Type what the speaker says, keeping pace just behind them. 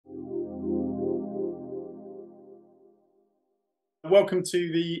Welcome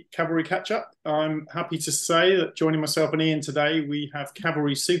to the Cavalry Catch Up. I'm happy to say that joining myself and Ian today, we have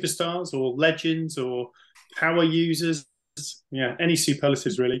Cavalry superstars or legends or power users. Yeah, any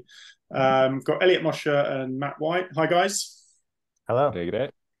superlatives really. We've got Elliot, Mosher and Matt White. Hi, guys. Hello. Good day.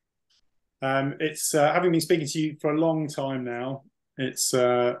 It's having been speaking to you for a long time now. It's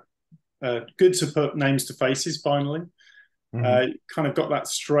good to put names to faces finally. Kind of got that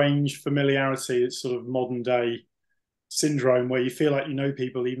strange familiarity. It's sort of modern day syndrome where you feel like you know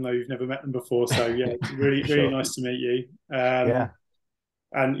people even though you've never met them before. So yeah, it's really Sure. nice to meet you. Yeah.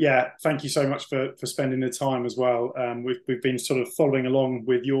 And yeah, thank you so much for spending the time as well. We've been sort of following along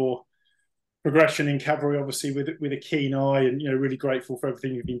with your progression in Cavalry, obviously with a keen eye, and really grateful for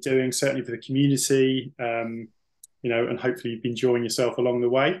everything you've been doing, certainly for the community. And hopefully you've been enjoying yourself along the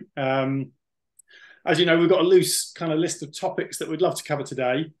way. As you know, we've got a loose kind of list of topics that we'd love to cover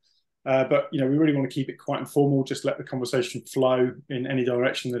today. But we really want to keep it quite informal, just let the conversation flow in any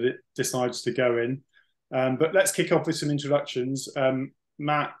direction that it decides to go in. But let's kick off with some introductions.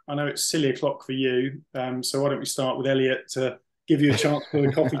 Matt, I know it's silly o'clock for you, so why don't we start with Elliot to give you a chance for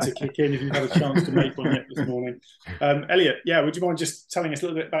the coffee to kick in if you've had a chance to make one yet this morning. Elliot, would you mind just telling us a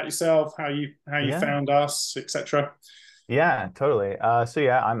little bit about yourself, how you found us, etc.? Yeah, totally.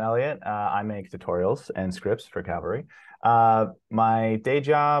 I'm Elliot. I make tutorials and scripts for Cavalry. My day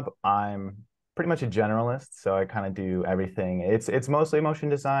job, I'm pretty much a generalist, so I kind of do everything. It's mostly motion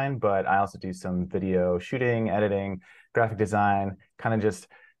design, but I also do some video shooting, editing, graphic design, kind of just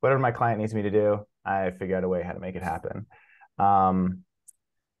whatever my client needs me to do, I figure out a way how to make it happen. I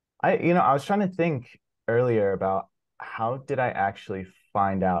was trying to think earlier about how did I actually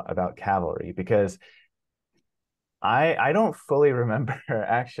find out about Cavalry, because I don't fully remember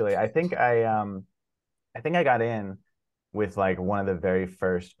actually. I think I got in with like one of the very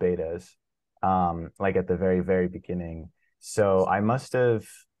first betas, like at the very beginning. So I must have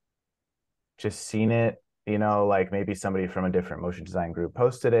just seen it, like maybe somebody from a different motion design group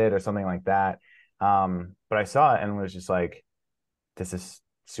posted it or something like that. But I saw it and was just like, this is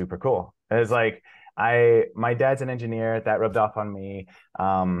super cool. It was like, my dad's an engineer, that rubbed off on me.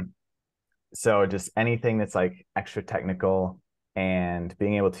 So just anything that's like extra technical and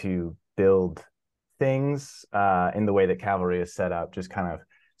being able to build things in the way that Cavalry is set up just kind of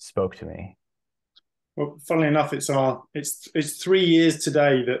spoke to me. Well, funnily enough, it's 3 years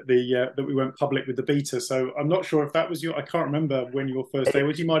today that we went public with the beta. So I'm not sure if that was I can't remember when your first day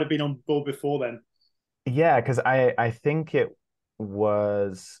was. You might have been on board before then. Yeah, because I think it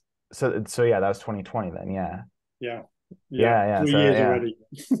was so yeah, that was 2020 then. Yeah. 3 years already.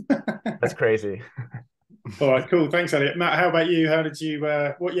 That's crazy. All right, cool. Thanks, Elliot. Matt, how about you? How did you?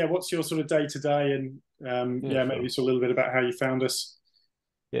 What's your sort of day to day, and Sure. maybe just a little bit about how you found us.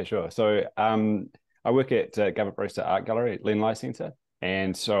 Yeah, sure. So I work at Cavalry Art Gallery at Lean Light Centre,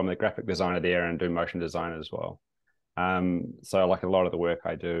 and so I'm the graphic designer there and do motion design as well. So like a lot of the work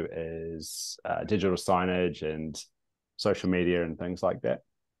I do is digital signage and social media and things like that.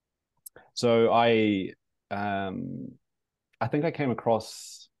 So I think I came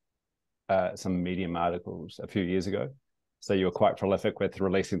across some Medium articles a few years ago. So you were quite prolific with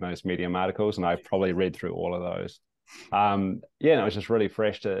releasing those Medium articles, and I probably read through all of those. And it was just really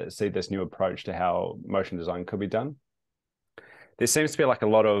fresh to see this new approach to how motion design could be done. There seems to be like a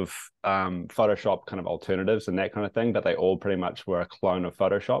lot of Photoshop kind of alternatives and that kind of thing, but they all pretty much were a clone of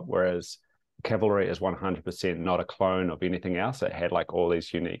Photoshop, whereas Cavalry is 100% not a clone of anything else. It had like all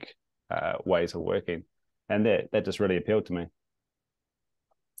these unique ways of working, and that just really appealed to me.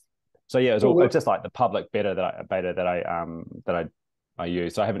 So yeah, it's just like the public beta that I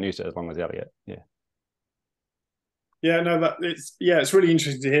use. So I haven't used it as long as Elliot. It's really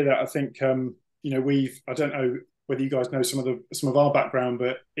interesting to hear that. I think I don't know whether you guys know some of our background,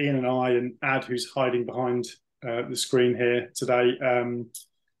 but Ian and I and Ad, who's hiding behind the screen here today,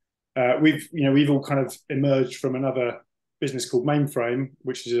 we've all kind of emerged from another business called Mainframe,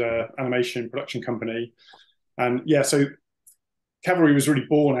 which is an animation production company, and so Cavalry was really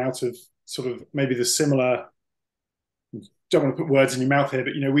born out of sort of maybe the similar. Don't want to put words in your mouth here,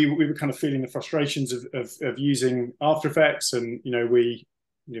 but we were kind of feeling the frustrations of using After Effects, and we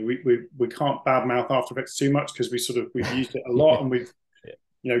can't badmouth After Effects too much because we've used it a lot and we've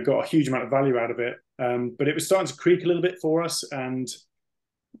got a huge amount of value out of it. But it was starting to creak a little bit for us, and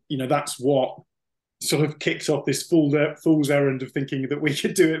that's what sort of kicked off this fool's errand of thinking that we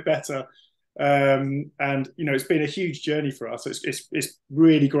could do it better. And it's been a huge journey for us. It's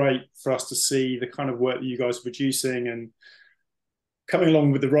really great for us to see the kind of work that you guys are producing and coming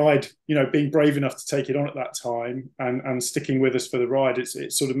along with the ride, being brave enough to take it on at that time and sticking with us for the ride.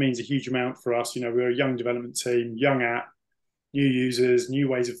 It sort of means a huge amount for us. We're a young development team, young app, new users, new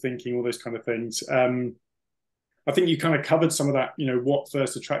ways of thinking, all those kind of things. I think you kind of covered some of that, what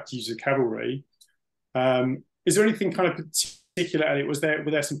first attracted you to Cavalry. Is there anything kind of particular, Elliot?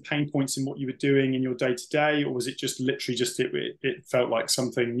 Were there some pain points in what you were doing in your day to day, or was it just literally it felt like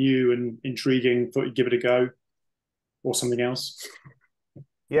something new and intriguing, thought you'd give it a go, or something else?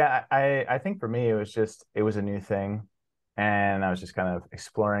 Yeah, I think for me it was a new thing, and I was just kind of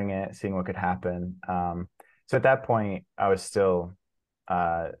exploring it, seeing what could happen. So at that point, I was still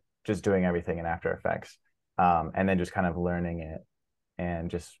just doing everything in After Effects, and then just kind of learning it and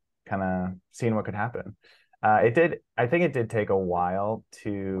just kind of seeing what could happen. I think it did take a while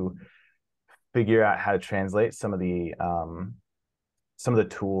to figure out how to translate some of the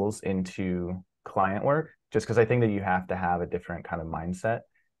tools into client work, just because I think that you have to have a different kind of mindset.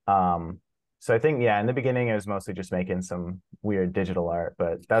 So I think, yeah, in the beginning, it was mostly just making some weird digital art,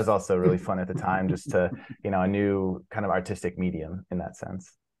 but that was also really fun at the time, just to, a new kind of artistic medium in that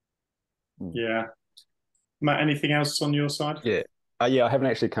sense. Yeah. Matt, anything else on your side? Yeah. I haven't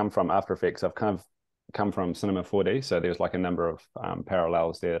actually come from After Effects. I've kind of come from Cinema 4D. So there's like a number of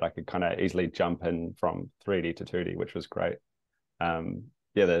parallels there that I could kind of easily jump in from 3D to 2D, which was great.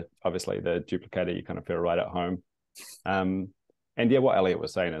 Obviously the duplicator, you kind of feel right at home. And yeah, what Elliot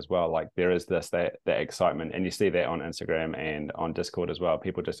was saying as well, like there is that excitement, and you see that on Instagram and on Discord as well.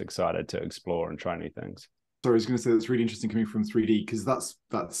 People just excited to explore and try new things. Sorry, I was going to say that's really interesting coming from 3D, because that's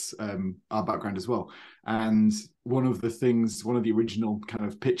our background as well. And one of the original kind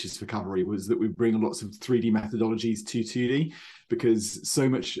of pitches for Cavalry was that we bring lots of 3D methodologies to 2D, because so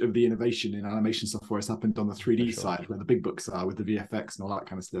much of the innovation in animation software has happened on the 3D side, where the big books are with the VFX and all that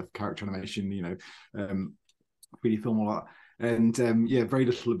kind of stuff, character animation, 3D film, all that. And very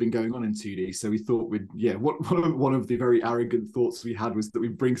little had been going on in 2D. So we thought one of the very arrogant thoughts we had was that we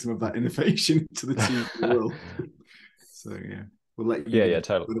bring some of that innovation to the 2D world. So yeah, we'll let you know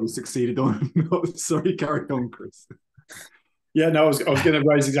totally. whether we succeeded or not. Sorry, carry on, Chris. Yeah, no, I was going to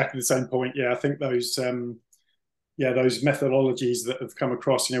raise exactly the same point. Yeah, I think those methodologies that have come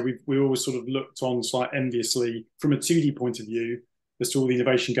across, we always sort of looked on slightly enviously from a 2D point of view as to all the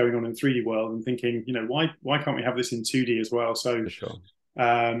innovation going on in 3D world, and thinking, why can't we have this in 2D as well? So, for sure.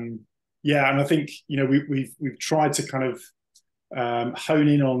 And I think we've tried to kind of hone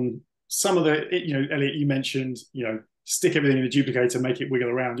in on some of the, Elliot, you mentioned, stick everything in a duplicator, make it wiggle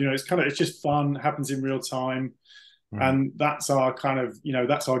around. It's just fun, happens in real time, and that's our kind of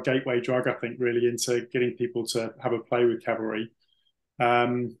that's our gateway drug, I think, really into getting people to have a play with Cavalry.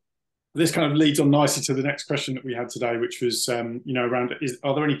 This kind of leads on nicely to the next question that we had today, which was, around,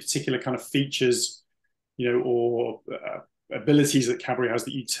 are there any particular kind of features, or abilities that Cavalry has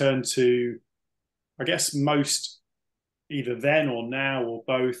that you turn to, I guess, most either then or now or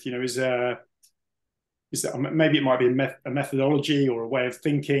both? Is there maybe it might be a methodology or a way of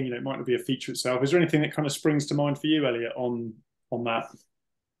thinking, it might not be a feature itself. Is there anything that kind of springs to mind for you, Elliot, on that?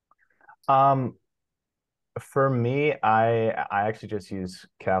 For me, I actually just use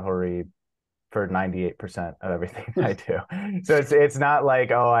Cavalry for 98% of everything I do. So it's not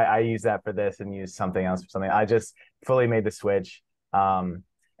like, I use that for this and use something else for something. I just fully made the switch. And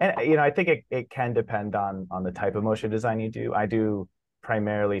I think it can depend on the type of motion design you do. I do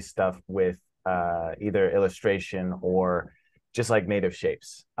primarily stuff with either illustration or just like native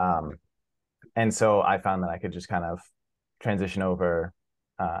shapes. And so I found that I could just kind of transition over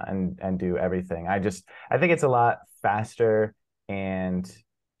and do everything. I think it's a lot faster, and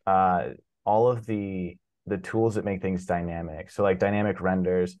all of the tools that make things dynamic. So like dynamic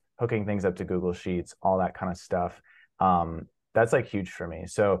renders, hooking things up to Google Sheets, all that kind of stuff. That's like huge for me.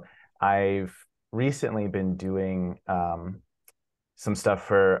 So I've recently been doing some stuff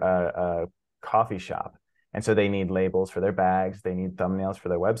for a coffee shop. And so they need labels for their bags. They need thumbnails for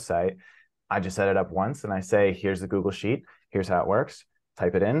their website. I just set it up once and I say, here's the Google Sheet. Here's how it works.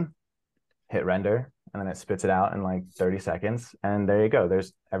 Type it in, hit render, and then it spits it out in like 30 seconds. And there you go.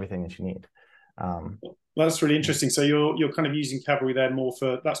 There's everything that you need. Well, that's really interesting. So you're kind of using Cavalry there more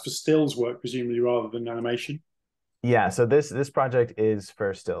for stills work, presumably, rather than animation. Yeah. So this project is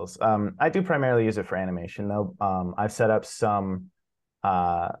for stills. I do primarily use it for animation though. I've set up some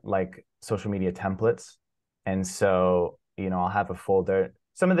like social media templates. And so, I'll have a folder.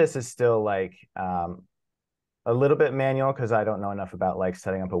 Some of this is still like a little bit manual because I don't know enough about like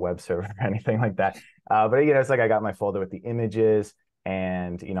setting up a web server or anything like that. But it's like I got my folder with the images,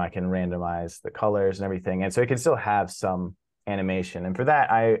 and I can randomize the colors and everything, and so it can still have some animation. And for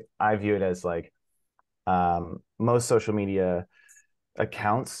that, I view it as like most social media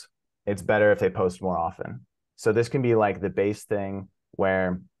accounts. It's better if they post more often. So this can be like the base thing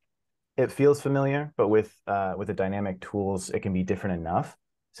where it feels familiar, but with the dynamic tools, it can be different enough.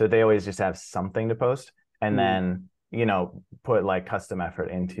 So they always just have something to post, and then put like custom effort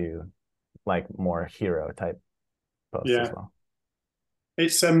into like more hero type posts as well.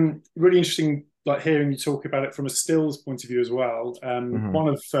 It's really interesting, like hearing you talk about it from a stills point of view as well. One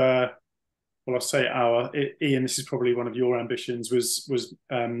of well, I'll say Ian, this is probably one of your ambitions, was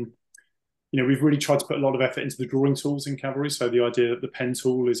we've really tried to put a lot of effort into the drawing tools in Cavalry. So the idea that the pen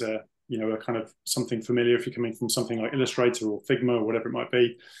tool is a kind of something familiar if you're coming from something like Illustrator or Figma or whatever it might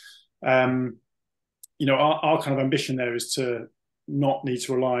be. Our kind of ambition there is to not need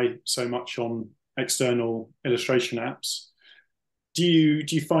to rely so much on external illustration apps. Do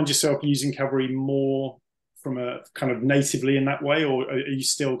you find yourself using Cavalry more from a kind of natively in that way, or are you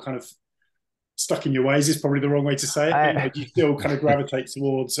still kind of stuck in your ways is probably the wrong way to say it, but do you still kind of gravitate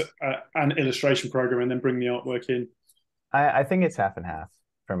towards an illustration program and then bring the artwork in? I think it's half and half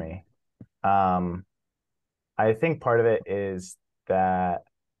for me. I think part of it is that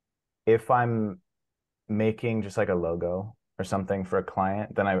if I'm making just like a logo or something for a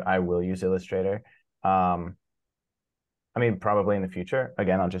client, then I will use Illustrator. I mean, probably in the future,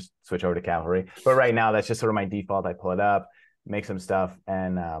 again, I'll just switch over to Cavalry. But right now, that's just sort of my default. I pull it up, make some stuff.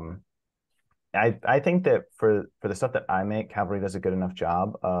 And I think that for the stuff that I make, Cavalry does a good enough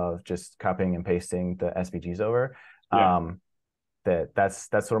job of just copying and pasting the SVGs over. That's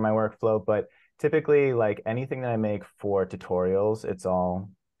sort of my workflow. But typically, like anything that I make for tutorials, it's all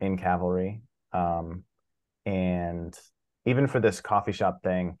in Cavalry. And even for this coffee shop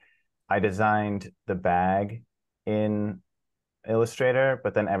thing, I designed the bag in Illustrator,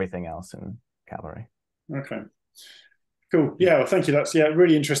 but then everything else in Cavalry. Okay, cool. Yeah, well, thank you. That's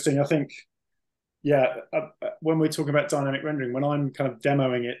really interesting. I think when we're talking about dynamic rendering, when I'm kind of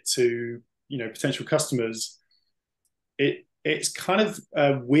demoing it to potential customers, it's kind of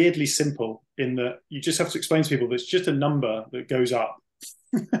weirdly simple in that you just have to explain to people that it's just a number that goes up.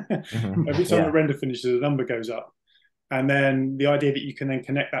 Every time the render finishes, a number goes up, and then the idea that you can then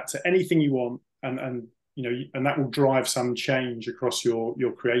connect that to anything you want, and that will drive some change across your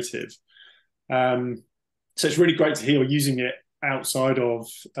creative. So it's really great to hear you're using it outside of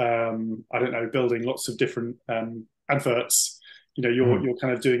I don't know, building lots of different adverts. You're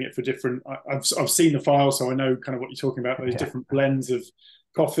kind of doing it for different. I've seen the file, so I know kind of what you're talking about. Those different blends of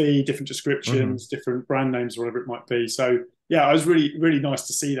coffee, different descriptions, different brand names, whatever it might be. So yeah, it was really, really nice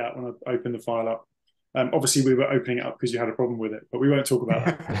to see that when I opened the file up. Obviously, we were opening it up because you had a problem with it, but we won't talk about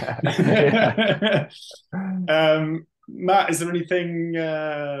that. Matt, is there anything?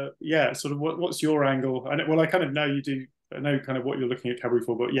 Sort of what's your angle? I kind of know you do. I know kind of what you're looking at Cavalry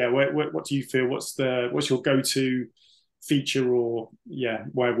for, but what do you feel? What's your go-to feature or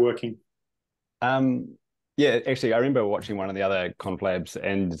way of working? Actually, I remember watching one of the other conflabs,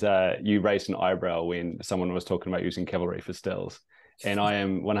 and you raised an eyebrow when someone was talking about using Cavalry for stills. And I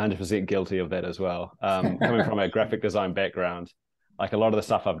am 100% guilty of that as well. Coming from a graphic design background, like a lot of the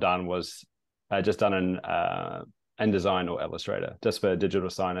stuff I've done was just done in InDesign or Illustrator, just for digital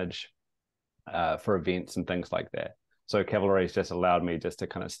signage, for events and things like that. So Cavalry has just allowed me just to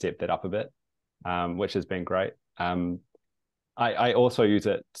kind of step that up a bit, which has been great. I also use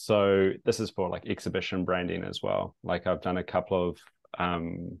it. So this is for like exhibition branding as well. Like I've done a couple of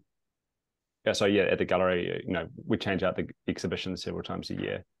at the gallery, we change out the exhibitions several times a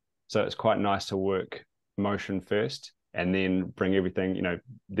year. So it's quite nice to work motion first and then bring everything,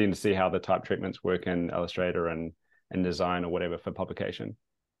 then to see how the type treatments work in Illustrator and InDesign or whatever for publication.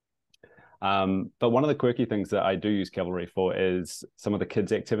 But one of the quirky things that I do use Cavalry for is some of the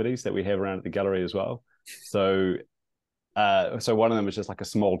kids' activities that we have around at the gallery as well. So one of them is just like a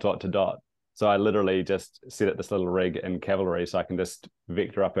small dot to dot. So I literally just set up this little rig in Cavalry so I can just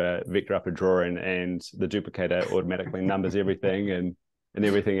vector up a drawing, and the duplicator automatically numbers everything and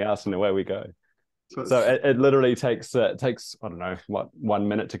everything else, and away we go. So it literally takes I don't know what 1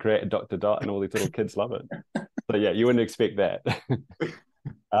 minute to create a dot to dot, and all these little kids love it. So yeah, you wouldn't expect that.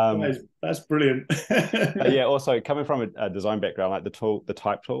 That's brilliant. Also coming from a design background, like the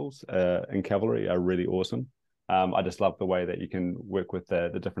type tools in Cavalry are really awesome. I just love the way that you can work with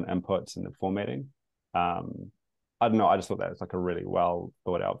the different inputs and the formatting. I don't know, I just thought that was like a really well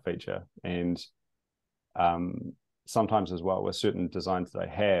thought out feature. And sometimes as well with certain designs that I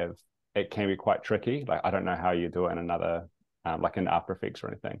have, it can be quite tricky. Like I don't know how you do it in another, like in After Effects or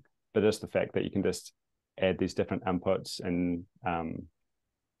anything, but just the fact that you can just add these different inputs and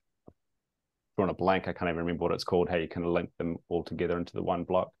drawn a blank, I can't even remember what it's called, how you kind of link them all together into the one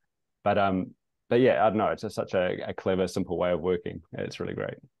block. But yeah, I don't know, it's just such a clever, simple way of working. It's really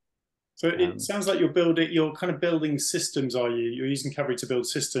great. So it sounds like you're kind of building systems, are you? You're using Cavalry to build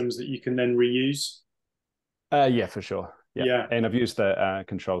systems that you can then reuse? Yeah, for sure. Yeah. And I've used the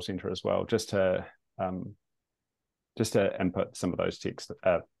control center as well, just to input some of those text,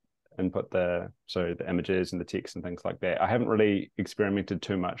 input the images and the text and things like that. I haven't really experimented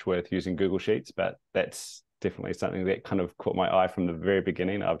too much with using Google Sheets, but that's definitely something that kind of caught my eye from the very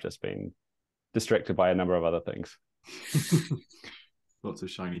beginning. I've just been distracted by a number of other things. Lots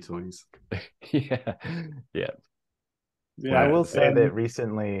of shiny toys. Yeah. I will say that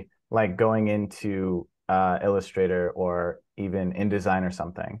recently, like going into Illustrator or even InDesign or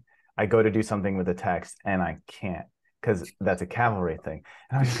something, I go to do something with the text and I can't, because that's a Cavalry thing.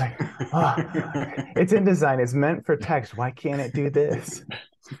 And I'm just like, oh, it's InDesign. It's meant for text. Why can't it do this?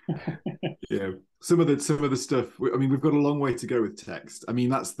 Yeah, some of the stuff. I mean, we've got a long way to go with text. I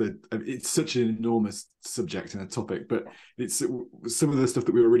mean, it's such an enormous subject and a topic, but it's some of the stuff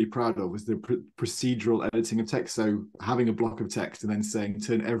that we were really proud of was the procedural editing of text. So having a block of text and then saying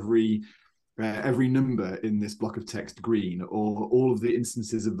turn every number in this block of text green, or all of the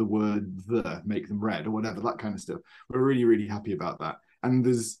instances of the word the make them red, or whatever, that kind of stuff. We're really, really happy about that. And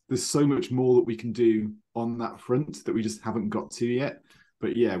there's so much more that we can do on that front that we just haven't got to yet.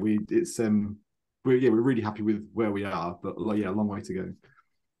 But yeah, we're really happy with where we are. But yeah, a long way to go.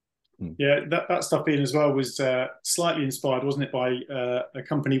 Yeah, that stuff, Ian, as well, was slightly inspired, wasn't it, by a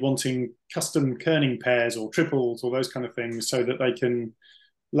company wanting custom kerning pairs or triples or those kind of things, so that they can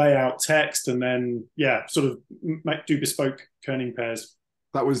lay out text and then sort of do bespoke kerning pairs.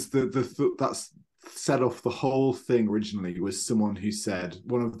 That was that's set off the whole thing originally. Was someone who said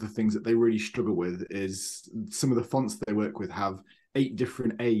one of the things that they really struggle with is some of the fonts they work with have 8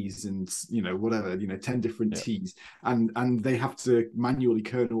 different A's and 10 different T's, and they have to manually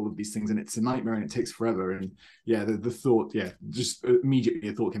kern all of these things, and it's a nightmare and it takes forever. And the thought, just immediately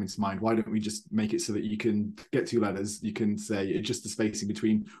a thought came into mind: why don't we just make it so that you can get 2 letters, you can say adjust the spacing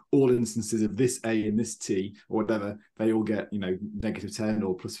between all instances of this A and this T or whatever, they all get -10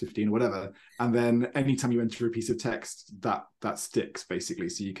 or +15 or whatever, and then anytime you enter a piece of text, that sticks basically,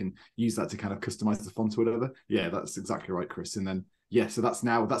 so you can use that to kind of customize the font or whatever. Yeah, that's exactly right, Chris. And then so that's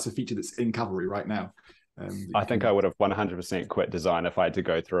a feature that's in Cavalry right now. I think I would have 100% quit design if I had to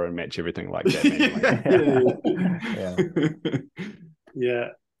go through and match everything like that. Yeah,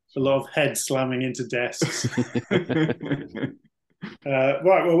 a lot of head slamming into desks. Right,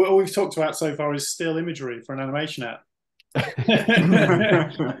 well, all we've talked about so far is still imagery for an animation app.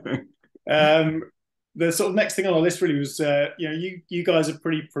 The sort of next thing on our list really was, you guys are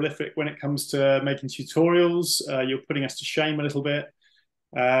pretty prolific when it comes to making tutorials. You're putting us to shame a little bit.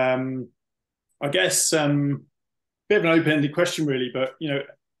 I guess bit of an open-ended question really, but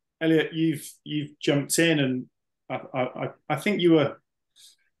Elliot, you've jumped in, and I think you were,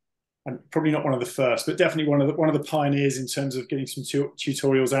 and probably not one of the first, but definitely one of the pioneers in terms of getting some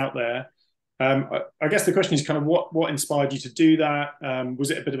tutorials out there. I guess the question is kind of what inspired you to do that?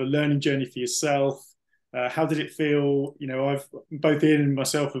 Was it a bit of a learning journey for yourself? How did it feel? I've both Ian and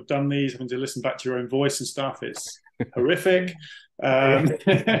myself have done these, having to listen back to your own voice and stuff. It's horrific. And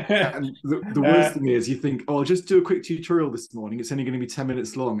the worst thing is, you think, "Oh, I'll just do a quick tutorial this morning. It's only going to be 10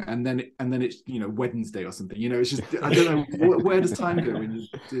 minutes long," and then it's Wednesday or something. It's just, I don't know where does time go when you're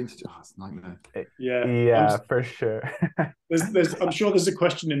doing. It's a nightmare. Yeah, for sure. I'm sure there's a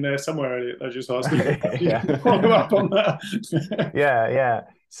question in there somewhere, Elliot. I just asked you to follow up on that. Yeah.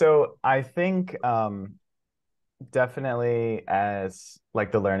 So I think definitely as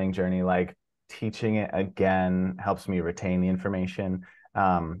like the learning journey, like teaching it again helps me retain the information.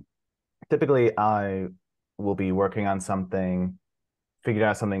 Typically I will be working on something, figured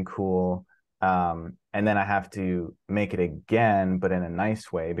out something cool, and then I have to make it again, but in a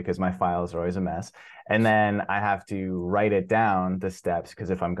nice way, because my files are always a mess. And then I have to write it down, the steps, because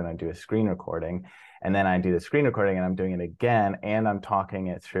if I'm going to do a screen recording, and then I do the screen recording and I'm doing it again and I'm talking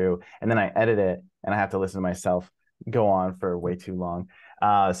it through, and then I edit it and I have to listen to myself go on for way too long.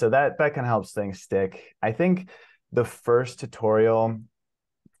 So that kind of helps things stick. I think the first tutorial,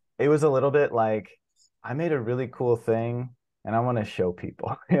 it was a little bit like, I made a really cool thing and I want to show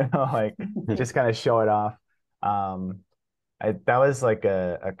people, like just kind of show it off. That was like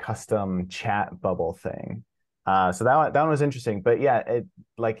a custom chat bubble thing. So that one was interesting. But yeah,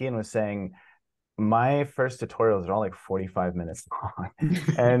 like Ian was saying, my first tutorials are all like 45 minutes long.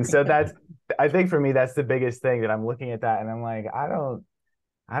 And so I think for me, that's the biggest thing, that I'm looking at that and I'm like, I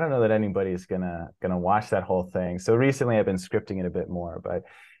don't know that anybody's gonna watch that whole thing. So recently I've been scripting it a bit more, but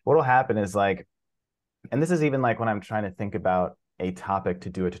what'll happen is like, and this is even like when I'm trying to think about a topic to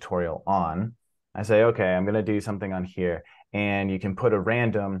do a tutorial on, I say, okay, I'm gonna do something on here, and you can put a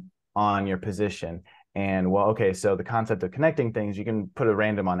random on your position. And well, okay, so the concept of connecting things, you can put a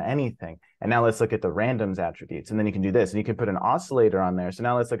random on anything. And now let's look at the randoms attributes. And then you can do this. And you can put an oscillator on there. So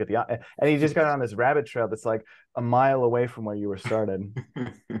now let's look at and you just got on this rabbit trail that's like a mile away from where you were started.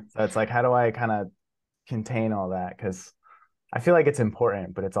 So it's like, how do I kind of contain all that? Because I feel like it's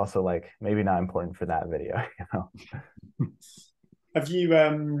important, but it's also like maybe not important for that video, you know? Have you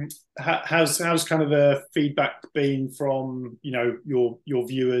how's kind of the feedback been from, you know, your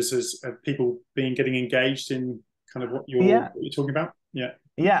viewers as people getting engaged in kind of what you're talking about?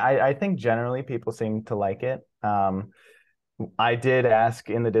 Yeah, I think generally people seem to like it. I did ask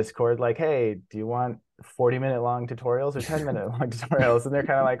in the Discord, like, hey, do you want 40-minute long tutorials or 10-minute long tutorials? And they're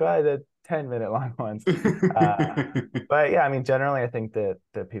kind of like, well, the 10-minute long ones. But yeah, I mean, generally I think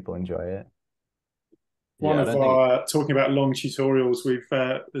that people enjoy it. One of our talking about long tutorials, we've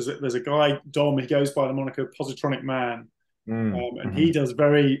there's a guy, Dom, he goes by the moniker Positronic Man, and he does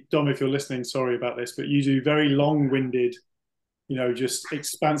Dom, if you're listening, sorry about this, but you do very long-winded, you know, just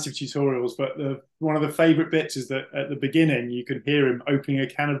expansive tutorials. But one of the favorite bits is that at the beginning you can hear him opening a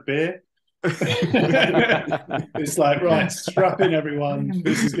can of beer. It's like, right, strap in everyone,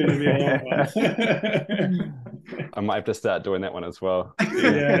 this is going to be a long one. I might have to start doing that one as well.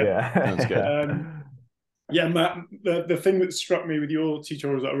 Yeah. That's good. Yeah, Matt, the thing that struck me with your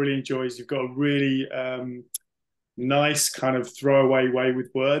tutorials that I really enjoy is you've got a really nice kind of throwaway way with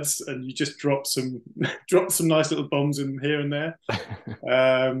words, and you just drop some nice little bombs in here and there.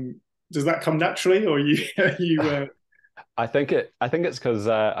 Does that come naturally, or you? I think it's because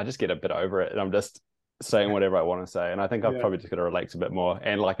I just get a bit over it, and I'm just saying whatever I want to say, and I think I've probably just got to relax a bit more.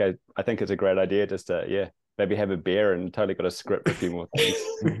 And like I think it's a great idea just to maybe have a beer and totally got a script a few more things.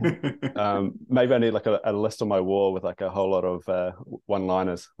 Maybe I need like a list on my wall with like a whole lot of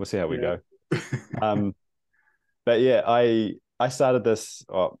one-liners. We'll see how we go. But yeah, I started this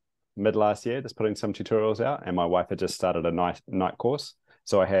mid last year, just putting some tutorials out, and my wife had just started a night course.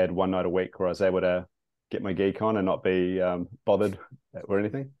 So I had one night a week where I was able to get my geek on and not be bothered or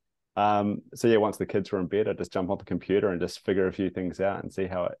anything. So yeah, once the kids were in bed, I'd just jump on the computer and just figure a few things out and see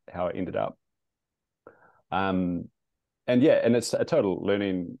how it ended up. And it's a total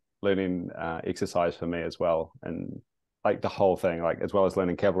learning exercise for me as well. And like the whole thing, like as well as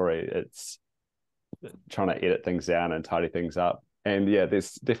learning cavalry, it's trying to edit things down and tidy things up. And yeah,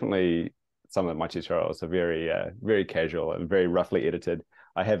 there's definitely some of my tutorials are very casual and very roughly edited.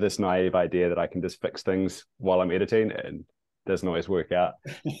 I have this naive idea that I can just fix things while I'm editing, and it doesn't always work out.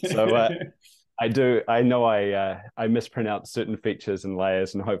 So I mispronounce certain features and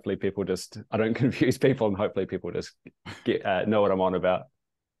layers, and hopefully I don't confuse people, and hopefully people just know what I'm on about.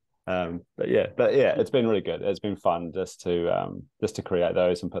 But yeah, it's been really good. It's been fun just to create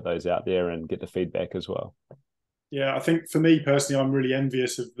those and put those out there and get the feedback as well. Yeah, I think for me personally, I'm really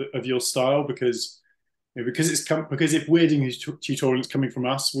envious of your style because if we're doing these tutorials coming from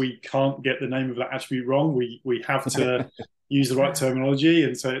us, we can't get the name of that attribute wrong. We have to use the right terminology,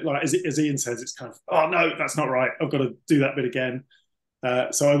 and so like as Ian says, it's kind of, oh no, that's not right. I've got to do that bit again.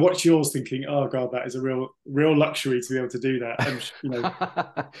 So I watch yours thinking, oh god, that is a real luxury to be able to do that. And you know,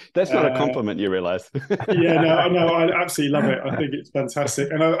 that's not a compliment, you realise. Yeah, no, I absolutely love it. I think it's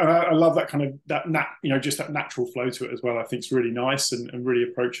fantastic, and I love that kind of just that natural flow to it as well. I think it's really nice and really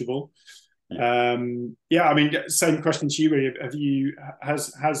approachable. I mean, same question to you, really.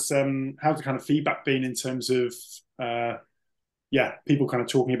 How's the kind of feedback been in terms of people kind of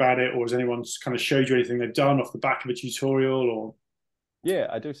talking about it, or has anyone kind of showed you anything they've done off the back of a tutorial? Or yeah,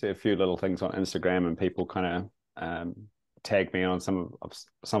 I do see a few little things on Instagram, and people kind of tag me on some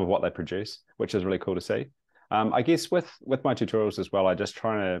of what they produce, which is really cool to see. I guess with my tutorials as well, I just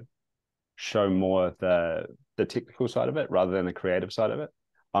try to show more the technical side of it rather than the creative side of it.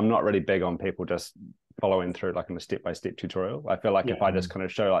 I'm not really big on people just following through like in a step-by-step tutorial. I feel like if I just kind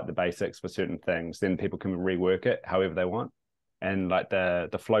of show like the basics for certain things, then people can rework it however they want. And like the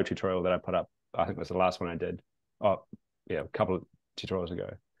flow tutorial that I put up, I think was the last one I did. A couple of tutorials ago.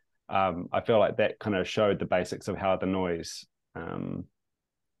 I feel like that kind of showed the basics of how the noise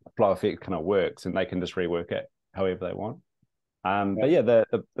flow effect kind of works, and they can just rework it however they want. But yeah, the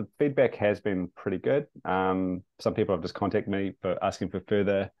feedback has been pretty good. Some people have just contacted me for asking for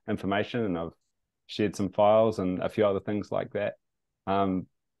further information, and I've shared some files and a few other things like that.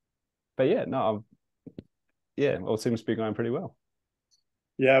 But yeah, no, all seems to be going pretty well.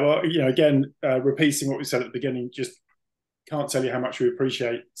 Yeah, well, again, repeating what we said at the beginning, just can't tell you how much we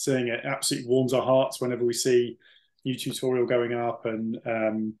appreciate seeing it. It absolutely warms our hearts whenever we see new tutorial going up, and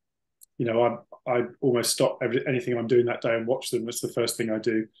I almost stop anything I'm doing that day and watch them. That's the first thing I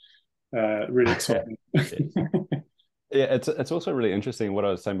do. Really exciting. Yeah, it's also really interesting what I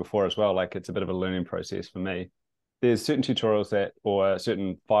was saying before as well. Like it's a bit of a learning process for me. There's certain tutorials that, or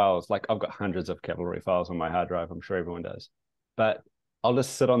certain files, like I've got hundreds of Cavalry files on my hard drive. I'm sure everyone does, but I'll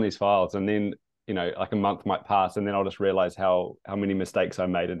just sit on these files, and then like a month might pass, and then I'll just realize how many mistakes I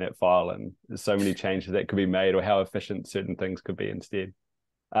made in that file, and there's so many changes that could be made, or how efficient certain things could be instead.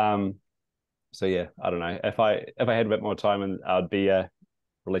 So yeah, I don't know. If I had a bit more time, and I'd be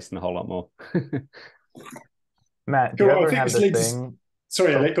releasing a whole lot more. Matt, do you Cool. I ever think have this the leads. thing?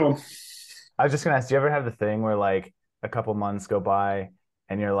 Sorry, Oh, Elliot, go on. I was just gonna ask, do you ever have the thing where like a couple months go by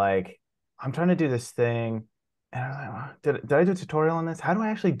and you're like, I'm trying to do this thing, and I'm like, "Oh, did I do a tutorial on this? How do I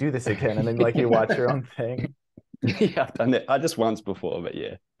actually do this again?" And then like you watch your own thing. Yeah, I've done that. I just once before, but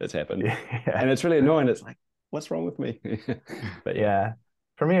yeah, it's happened. Yeah. And it's really annoying. It's like, what's wrong with me? But yeah. Yeah.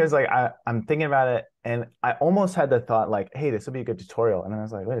 For me, it was like I'm thinking about it, and I almost had the thought like, "Hey, this would be a good tutorial," and then I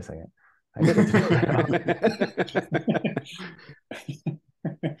was like, "Wait a second, I did a tutorial."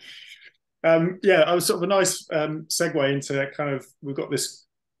 Yeah, I was sort of a nice segue into kind of, we've got this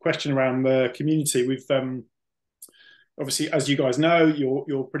question around the community. We've obviously, as you guys know,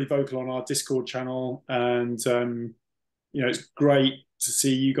 you're pretty vocal on our Discord channel, and it's great to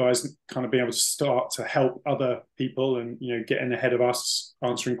see you guys kind of being able to start to help other people, and getting ahead of us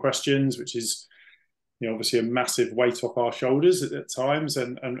answering questions, which is obviously a massive weight off our shoulders at times,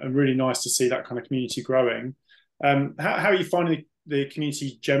 and really nice to see that kind of community growing. How are you finding the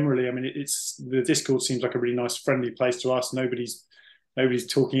community generally? I mean, it's the Discord seems like a really nice, friendly place to us. Nobody's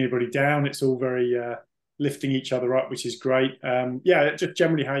talking anybody down. It's all very lifting each other up, which is great. Yeah, just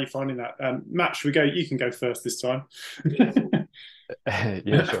generally, how are you finding that? Matt, should we go? You can go first this time.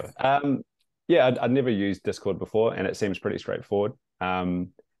 Yeah, sure. Yeah, I'd never used Discord before, and it seems pretty straightforward.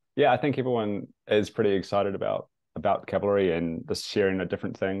 Yeah, I think everyone is pretty excited about Cavalry and the sharing of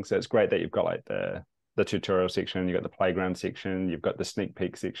different things. So it's great that you've got like the tutorial section, you've got the playground section, you've got the sneak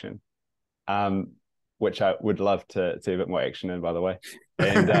peek section, which I would love to see a bit more action in, by the way.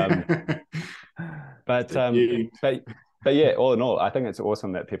 And but yeah, all in all, I think it's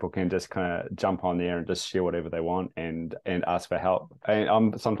awesome that people can just kind of jump on there and just share whatever they want and ask for help. And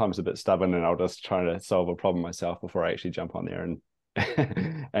I'm sometimes a bit stubborn, and I'll just try to solve a problem myself before I actually jump on there and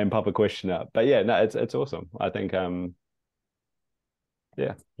and pop a question up. But yeah, no, it's awesome. I think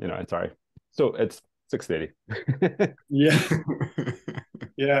yeah, sorry. So it's 6:30. Yeah.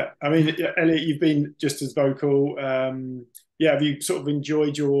 Yeah. I mean, Elliot, you've been just as vocal. Yeah, have you sort of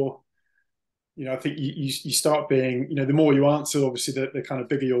enjoyed your, I think you start being, the more you answer, obviously the kind of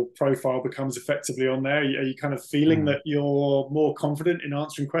bigger your profile becomes effectively on there. Are you kind of feeling that you're more confident in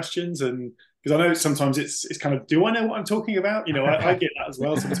answering questions? And because I know sometimes it's kind of, do I know what I'm talking about? I get that as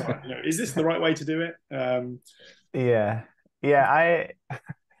well sometimes. Is this the right way to do it? Yeah. Yeah,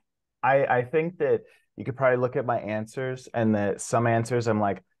 I think that you could probably look at my answers, and that some answers I'm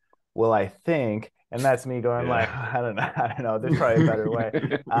like, well, I think, and that's me going like, I don't know. There's probably a better way.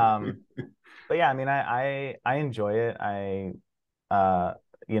 But yeah, I mean, I enjoy it.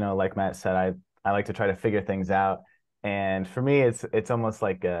 Like Matt said, I like to try to figure things out. And for me, it's almost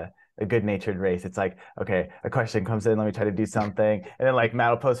like a good-natured race. It's like, okay, a question comes in, let me try to do something. And then like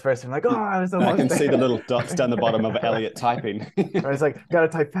Matt will post first, and I'm like, oh, I was almost I can there. see the little dots down the bottom of Elliot typing. Or it's like, gotta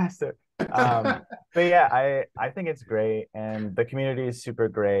type faster. But yeah, I think it's great, and the community is super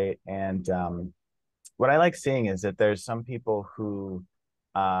great. And what I like seeing is that there's some people who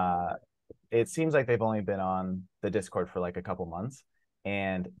it seems like they've only been on the Discord for like a couple months,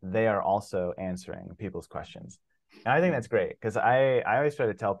 and they are also answering people's questions. And I think that's great, because I always try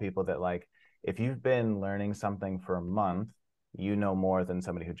to tell people that like, if you've been learning something for a month, you know more than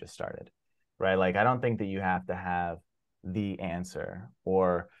somebody who just started, right? Like, I don't think that you have to have the answer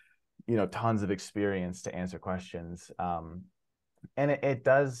or tons of experience to answer questions. And it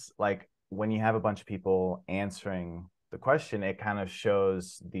does, like, when you have a bunch of people answering the question, it kind of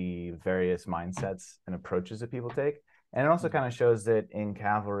shows the various mindsets and approaches that people take. And it also kind of shows that in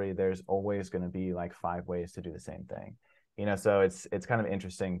Cavalry, there's always going to be like 5 ways to do the same thing. So it's kind of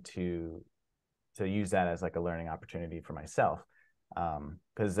interesting to use that as like a learning opportunity for myself.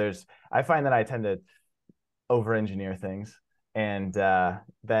 Because I find that I tend to over-engineer things. And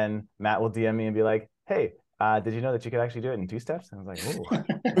then Matt will DM me and be like, hey, did you know that you could actually do it in 2 steps? And I was like, oh,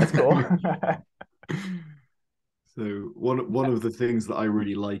 that's cool. So one of the things that I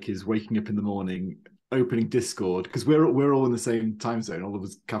really like is waking up in the morning, opening Discord, because we're all in the same time zone. All of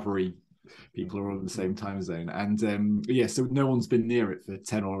us Cavalry people are all in the same time zone, and so no one's been near it for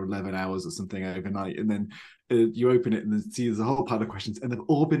 10 or 11 hours or something overnight. And then you open it and then see there's a whole pile of questions, and they've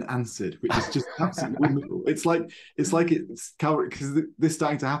all been answered, which is just absolutely wonderful. It's Cavalry, because this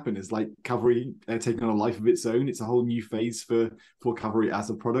starting to happen is like Cavalry taking on a life of its own. It's a whole new phase for Cavalry as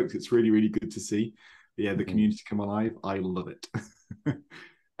a product. It's really, really good to see. Yeah, the community come alive. I love it.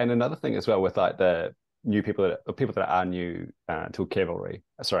 And another thing as well with like the new people that are new to Cavalry,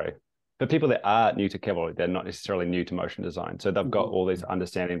 sorry, the people that are new to Cavalry, they're not necessarily new to motion design. So they've got all this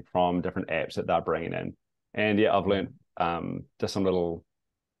understanding from different apps that they're bringing in. And yeah, I've learned just some little,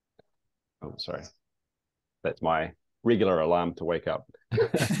 oh, sorry. That's my regular alarm to wake up.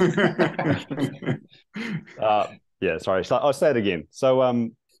 Yeah, sorry. So I'll say it again.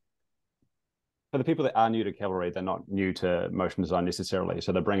 So for the people that are new to Cavalry, they're not new to motion design necessarily.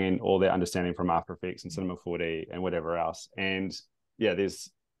 So they're bringing all their understanding from After Effects and Cinema 4D and whatever else. And yeah,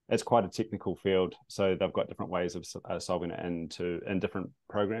 it's quite a technical field. So they've got different ways of solving it in different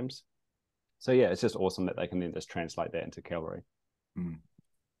programs. So yeah, it's just awesome that they can then just translate that into Cavalry.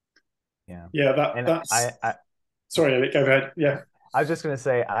 Yeah. Yeah, that's... Sorry, Elliot, go ahead. Yeah. I was just going to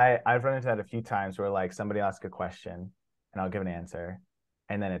say, I've run into that a few times where like somebody asks a question and I'll give an answer.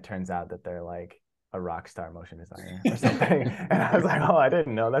 And then it turns out that they're like a rock star motion designer or something. And I was like, oh, I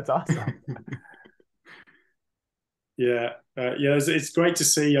didn't know. That's awesome. Yeah. It's great to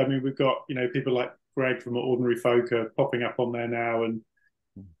see. I mean, we've got, people like Greg from Ordinary Folk are popping up on there now and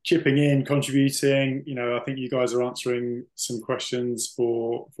chipping in, contributing. I think you guys are answering some questions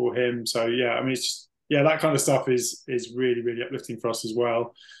for him. So yeah, I mean, it's just, that kind of stuff is really, really uplifting for us as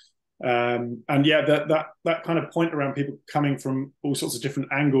well. And yeah, that kind of point around people coming from all sorts of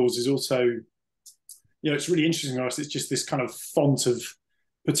different angles is also, it's really interesting to us. It's just this kind of font of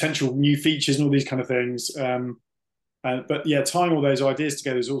potential new features and all these kind of things. But yeah, tying all those ideas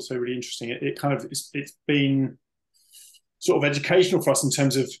together is also really interesting. It's been sort of educational for us in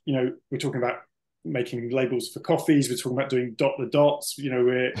terms of, we're talking about making labels for coffees. We're talking about doing dot the dots.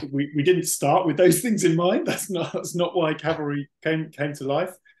 We didn't start with those things in mind. That's not why Cavalry came to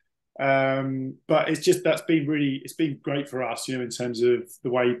life. But it's been great for us, in terms of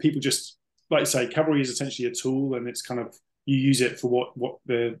the way people just, like you say, Cavalry is essentially a tool, and it's kind of, you use it for what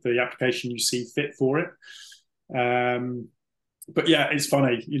the application you see fit for it. But yeah, it's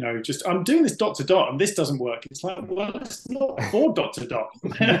funny, just I'm doing this dot to dot and this doesn't work. It's like, well, it's not for dot to dot.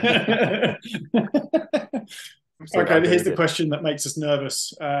 Okay, here's the question that makes us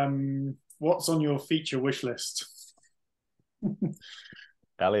nervous. What's on your feature wish list?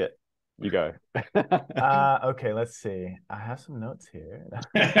 Elliot, you go. Okay, let's see. I have some notes here.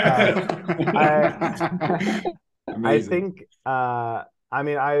 I think I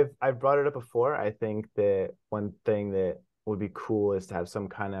mean, I've brought it up before. I think that one thing that would be cool is to have some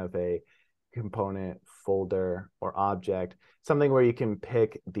kind of a component folder or object, something where you can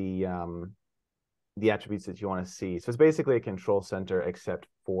pick the attributes that you want to see. So it's basically a control center except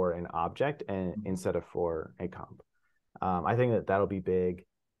for an object and instead of for a comp. I think that'll be big.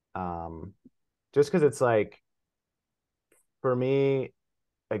 Just because it's like, for me,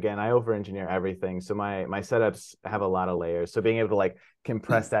 again, I over-engineer everything. So my setups have a lot of layers. So being able to like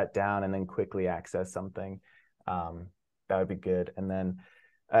compress that down and then quickly access something, that would be good. And then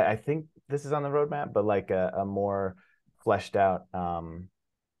I think this is on the roadmap, but like a more fleshed out node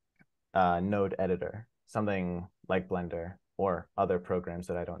editor, something like Blender or other programs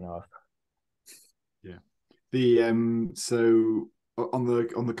that I don't know of. Yeah. The so on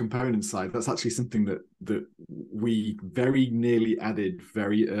the component side, that's actually something that we very nearly added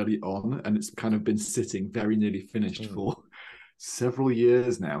very early on, and it's kind of been sitting very nearly finished for several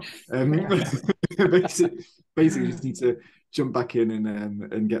years now. Basically just need to jump back in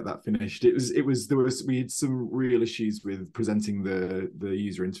and get that finished. We had some real issues with presenting the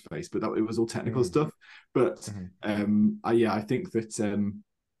user interface, but it was all technical stuff. But I think that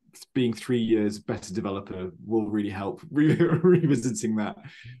being 3 years better developer will really help revisiting that.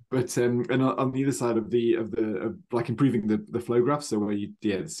 But and on the other side of like improving the flow graph, so where you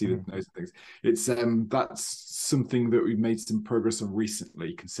see the nose and things, it's that's something that we've made some progress on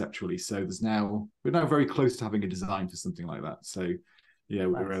recently conceptually. So we're now very close to having a design for something like that. So yeah,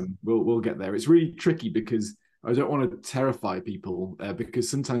 we'll get there. It's really tricky because I don't want to terrify people because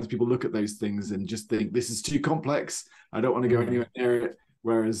sometimes people look at those things and just think this is too complex. I don't want to go anywhere near it.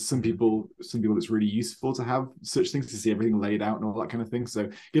 Whereas some people, it's really useful to have such things, to see everything laid out and all that kind of thing. So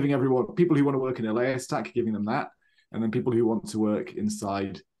giving people who want to work in a layer stack, giving them that, and then people who want to work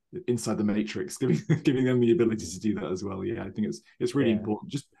inside the matrix, giving them the ability to do that as well. Yeah, I think it's really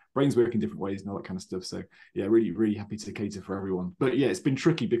important. Just brains work in different ways and all that kind of stuff. So yeah, really, really happy to cater for everyone. But yeah, it's been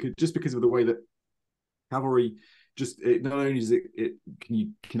tricky because of the way that Cavalry not only does it can you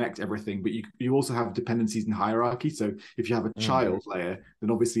connect everything, but you also have dependencies and hierarchy. So if you have a child layer, then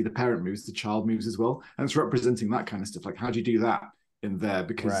obviously the parent moves, the child moves as well, and it's representing that kind of stuff. Like, how do you do that in there?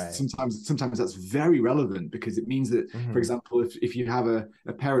 Because sometimes that's very relevant, because it means that, for example, if you have a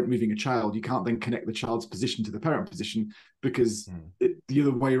parent moving a child, you can't then connect the child's position to the parent position, because the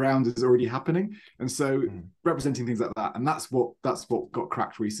other way around is already happening. And so representing things like that, and that's what got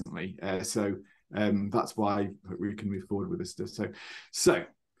cracked recently. So that's why we can move forward with this stuff. So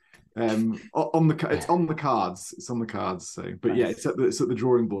it's on the cards. So, but yeah, it's at the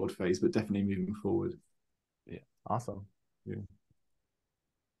drawing board phase, but definitely moving forward. Yeah, awesome. Yeah.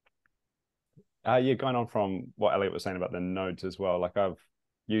 Going on from what Elliot was saying about the nodes as well. Like, I've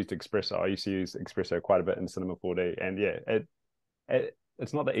used Espresso. I used to use Espresso quite a bit in Cinema 4D, and yeah,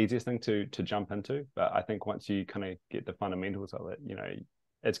 it's not the easiest thing to jump into, but I think once you kind of get the fundamentals of it, you know,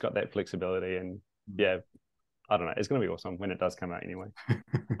 it's got that flexibility, and yeah, I don't know, it's going to be awesome when it does come out anyway.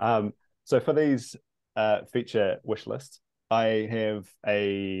 So for these feature wish lists, I have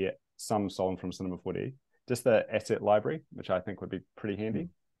some stolen from Cinema 4D, just the asset library, which I think would be pretty handy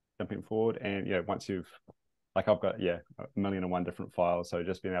jumping forward. And yeah, once you've, like, I've got 1,000,001 different files, so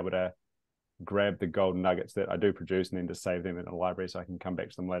just being able to grab the gold nuggets that I do produce and then just save them in a library so I can come back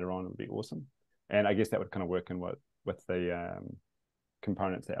to them later on would be awesome. And I guess that would kind of work in with the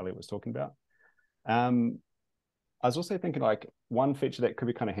components that Elliot was talking about. I was also thinking, like, one feature that could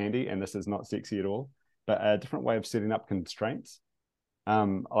be kind of handy, and this is not sexy at all, but a different way of setting up constraints. I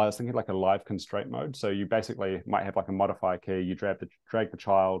was thinking like a live constraint mode. So you basically might have like a modifier key, you drag the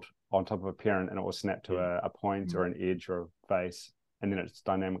child on top of a parent, and it will snap to a point or an edge or a face, and then it's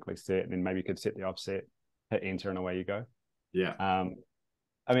dynamically set, and then maybe you could set the offset, hit enter, and away you go. Yeah.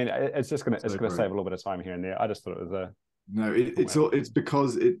 I mean, it's gonna save a little bit of time here and there. I just thought it was it's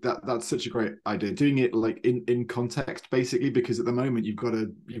because that's such a great idea, doing it like in context, basically, because at the moment you've got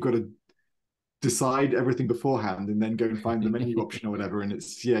to decide everything beforehand and then go and find the menu option or whatever, and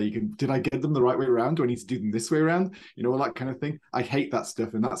it's did I get them the right way around, do I need to do them this way around, all that kind of thing. I hate that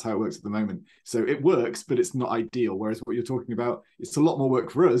stuff, and that's how it works at the moment. So it works, but it's not ideal, whereas what you're talking about, it's a lot more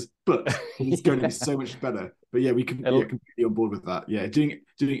work for us, but it's going to be so much better. But yeah, we can completely on board with that. Yeah, doing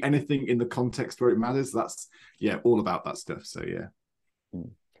anything in the context where it matters, that's all about that stuff. So yeah.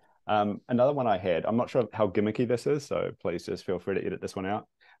 Another one I had, I'm not sure how gimmicky this is, so please just feel free to edit this one out.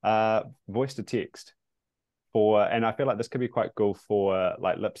 Voice to text and I feel like this could be quite cool for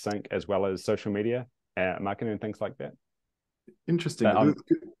like lip sync as well as social media marketing and things like that. Interesting.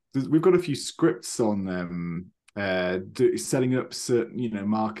 We've got a few scripts on setting up certain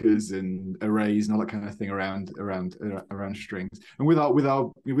markers and arrays and all that kind of thing around strings. And with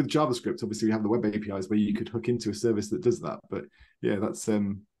JavaScript, obviously we have the web APIs where you could hook into a service that does that. But yeah, that's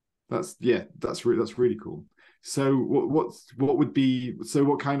really cool. So what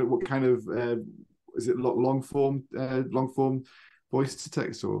kind of is it long form voice to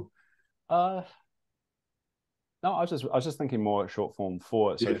text or? No, I was just thinking more short form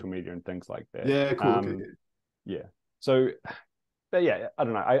for social media and things like that. Yeah, cool. Okay. Yeah. So, but yeah, I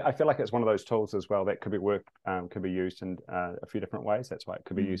don't know. I feel like it's one of those tools as well that could be used in a few different ways. That's why it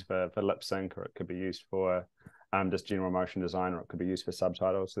could be used for lip sync, or it could be used for just general motion design, or it could be used for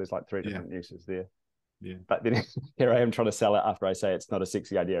subtitles. So there's like 3 different uses there. Yeah. But then here I am trying to sell it after I say it's not a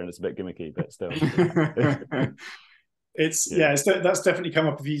sexy idea and it's a bit gimmicky, but still. That's definitely come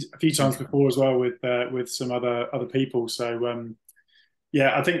up a few times before as well with some other people. So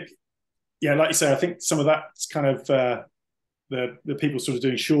I think like you say, I think some of that's kind of the people sort of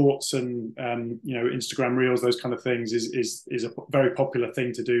doing shorts and Instagram reels, those kind of things is a very popular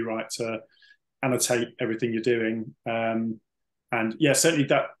thing to do, right? To annotate everything you're doing. And yeah, certainly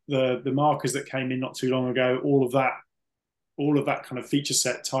that the markers that came in not too long ago, all of that kind of feature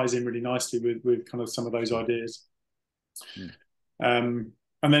set ties in really nicely with kind of some of those ideas. And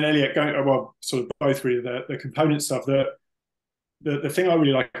then Elliot, sort of both really the component stuff. The thing I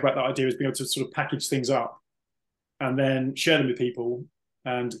really like about that idea is being able to sort of package things up and then share them with people.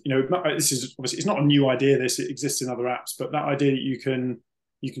 And this is obviously, it's not a new idea. It exists in other apps, but that idea that you can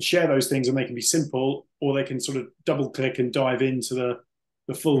share those things and they can be simple, or they can sort of double click and dive into the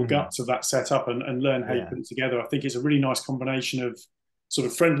full guts of that setup and learn how you put it together. I think it's a really nice combination of sort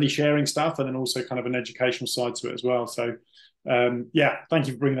of friendly sharing stuff and then also kind of an educational side to it as well. So thank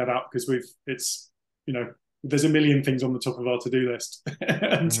you for bringing that up, because there's a million things on the top of our to-do list,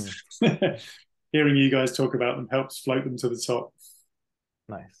 and hearing you guys talk about them helps float them to the top.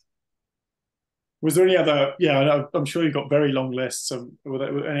 Nice. Was there any other? Yeah, I'm sure you've got very long lists. Were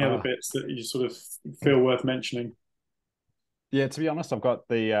there any other bits that you sort of feel worth mentioning? Yeah, to be honest, I've got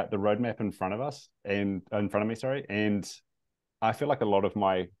the roadmap in front of us and in front of me, sorry, and I feel like a lot of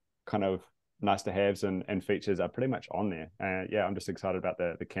my kind of nice to haves and features are pretty much on there. Yeah, I'm just excited about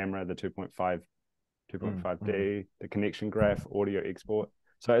the camera, the 2.5D, the connection graph, audio export.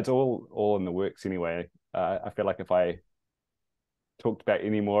 So it's all in the works anyway. I feel like if I talked about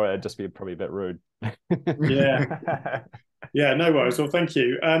any more, it'd just be probably a bit rude. Yeah. Yeah, no worries. Well, thank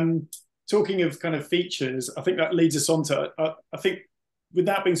you. Talking of kind of features, I think that leads us on to, I think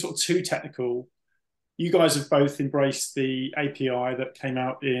without being sort of too technical, you guys have both embraced the API that came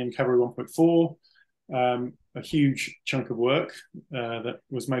out in Cavalry 1.4, a huge chunk of work that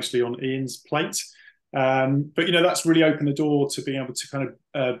was mostly on Ian's plate. But, you know, that's really opened the door to being able to kind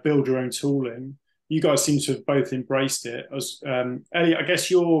of build your own tooling. You guys seem to have both embraced it. As Elliot, I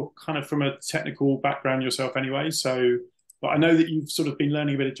guess you're kind of from a technical background yourself anyway, so but I know that you've sort of been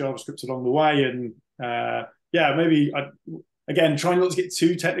learning a bit of JavaScript along the way, and yeah, maybe again, trying not to get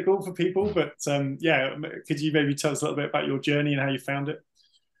too technical for people, but yeah, could you maybe tell us a little bit about your journey and how you found it?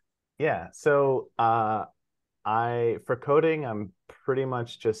 Yeah, so for coding, I'm pretty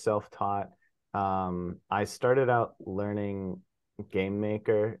much just self-taught. I started out learning Game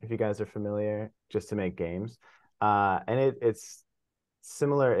Maker, if you guys are familiar, just to make games. And it's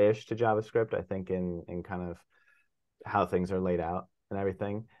similar-ish to JavaScript, I think, in kind of how things are laid out and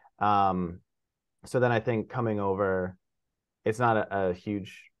everything. So then I think coming over, it's not a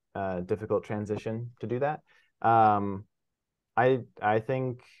huge difficult transition to do that. I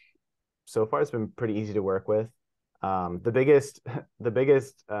think so far it's been pretty easy to work with. The biggest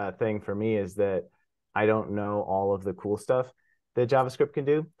thing for me is that I don't know all of the cool stuff that JavaScript can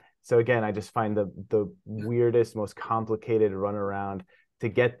do. So again, I just find the weirdest, most complicated runaround to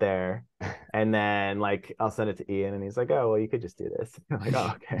get there, and then like I'll send it to Ian, and he's like, "Oh, well, you could just do this." I'm like,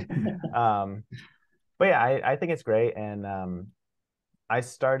 "Oh, okay." But yeah, I think it's great, and I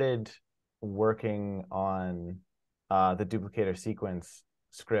started working on the duplicator sequence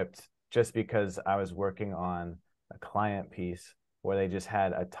script just because I was working on a client piece where they just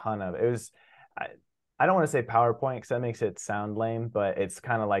had a ton of it was. I don't want to say PowerPoint because that makes it sound lame, but it's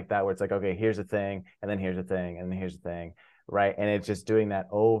kind of like that where it's like, okay, here's a thing, and then here's a thing, and then here's a thing, right? And it's just doing that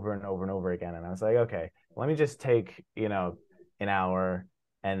over and over and over again. And I was like, okay, let me just take, an hour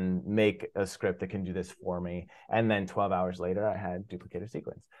and make a script that can do this for me. And then 12 hours later, I had duplicator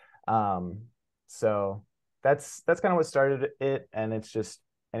sequence. So that's kind of what started it. And it's just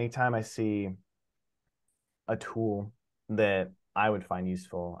anytime I see a tool that I would find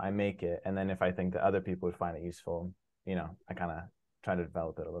useful, I make it. And then if I think that other people would find it useful, I kind of try to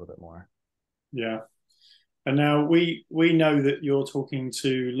develop it a little bit more. Yeah. And now we know that you're talking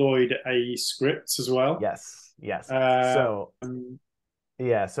to Lloyd AE Scripts as well. Yes. So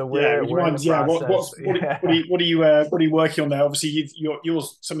we're would you mind? in the process. What are you working on there? Obviously,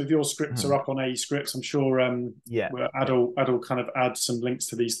 some of your scripts are up on AE Scripts. I'm sure. I'll kind of add some links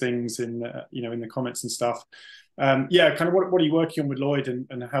to these things in in the comments and stuff. Kind of what are you working on with Lloyd, and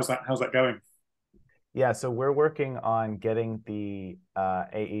how's that going? Yeah, so we're working on getting the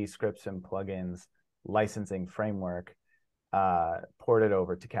AE scripts and plugins licensing framework ported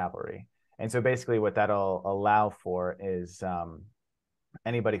over to Cavalry. And so basically what that'll allow for is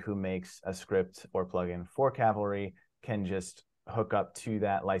anybody who makes a script or plugin for Cavalry can just hook up to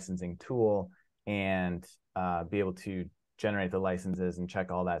that licensing tool and be able to generate the licenses and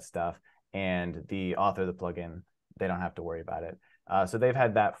check all that stuff. And the author of the plugin, they don't have to worry about it. So they've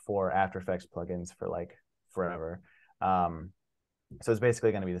had that for After Effects plugins for like forever. So it's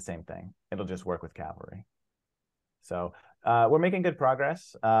basically going to be the same thing. It'll just work with Cavalry. So we're making good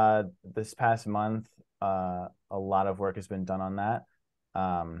progress. This past month, a lot of work has been done on that.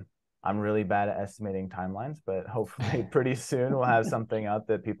 I'm really bad at estimating timelines, but hopefully pretty soon we'll have something out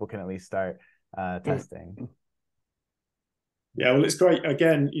that people can at least start testing. Yeah, well, it's great.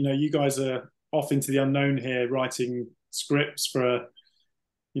 Again, you guys are off into the unknown here, writing scripts for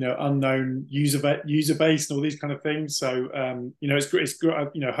unknown user base and all these kind of things. So it's good.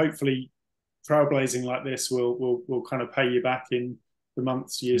 Hopefully trailblazing like this will kind of pay you back in the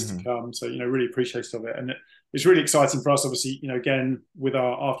months, years to come. So really appreciative of it, and it's really exciting for us. Obviously, again with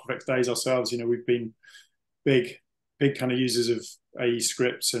our After Effects days ourselves, we've been big kind of users of AE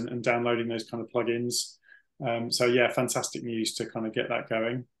scripts and downloading those kind of plugins. So yeah, fantastic news to kind of get that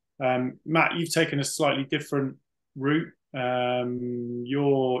going. Matt, you've taken a slightly different route.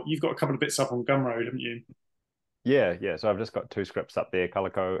 You've got a couple of bits up on Gumroad, haven't you? Yeah. So I've just got two scripts up there,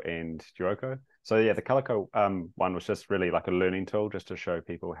 Calico and Duoco. So yeah, the Calico one was just really like a learning tool just to show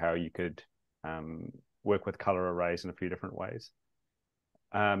people how you could work with color arrays in a few different ways.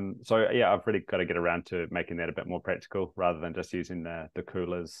 So yeah, I've really got to get around to making that a bit more practical rather than just using the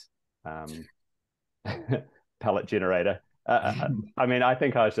coolers palette generator. I mean, I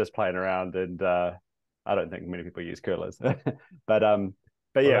think I was just playing around, and I don't think many people use coolers. But yeah,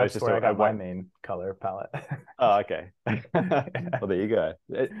 Well, it was that's just where I got my main color palette. Oh, okay. Well, there you go.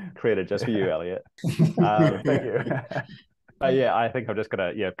 Created just for you, Elliot. Thank you. Yeah, I think I'm just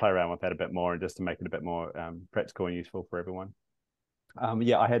gonna play around with that a bit more, and just to make it a bit more practical and useful for everyone.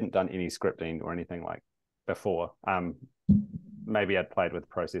 Yeah, I hadn't done any scripting or anything like before. Maybe I'd played with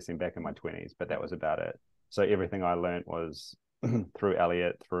processing back in my 20s, but that was about it. So everything I learned was through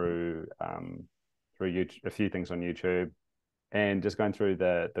Elliot, through YouTube, a few things on YouTube, and just going through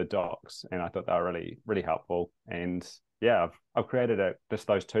the docs. And I thought they were really, really helpful. And yeah, I've created just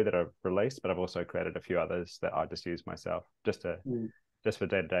those two that I've released, but I've also created a few others that I just use myself just for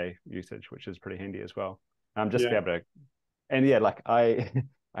day-to-day usage, which is pretty handy as well. Just to be able to, and yeah, like I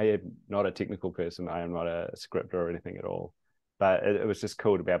am not a technical person. I am not a scripter or anything at all. But it was just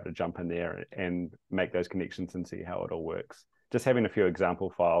cool to be able to jump in there and make those connections and see how it all works. Just having a few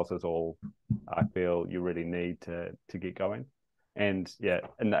example files is all I feel you really need to get going. And yeah,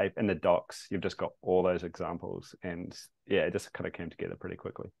 in the docs, you've just got all those examples, and yeah, it just kind of came together pretty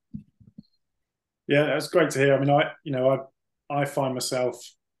quickly. Yeah, that's great to hear. I mean, I find myself,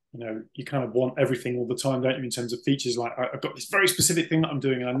 you kind of want everything all the time, don't you? In terms of features, like I've got this very specific thing that I'm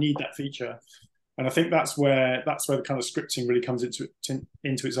doing, and I need that feature. And I think that's where the kind of scripting really comes into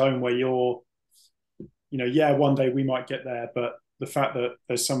its own, where you're, one day we might get there, but the fact that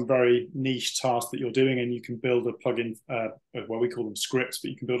there's some very niche task that you're doing and you can build a plugin, well, we call them scripts, but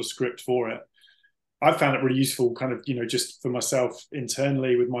you can build a script for it. I've found it really useful kind of, just for myself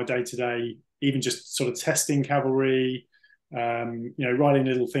internally with my day-to-day, even just sort of testing Cavalry, writing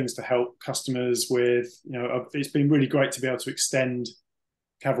little things to help customers with, it's been really great to be able to extend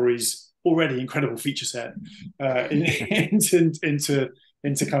Cavalry's already incredible feature set into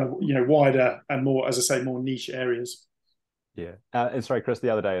kind of wider and more, as I say, more niche areas. Yeah, and sorry, Chris,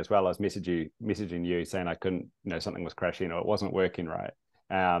 the other day as well, I was messaging you saying I couldn't, something was crashing or it wasn't working right.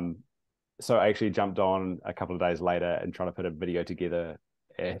 So I actually jumped on a couple of days later and trying to put a video together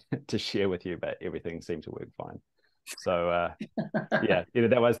to share with you, but everything seemed to work fine. So yeah,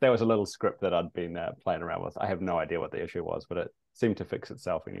 that was a little script that I'd been playing around with. I have no idea what the issue was, but it seemed to fix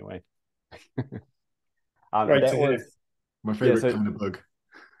itself anyway. That was my favorite kind of bug.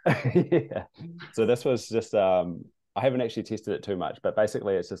 Yeah. So this was just I haven't actually tested it too much, but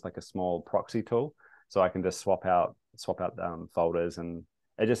basically it's just like a small proxy tool, so I can just swap out folders, and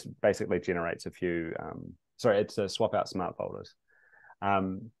it just basically generates a few. It's a swap out smart folders.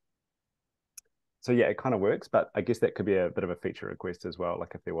 So yeah, it kind of works, but I guess that could be a bit of a feature request as well.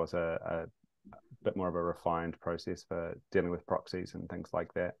 Like if there was a bit more of a refined process for dealing with proxies and things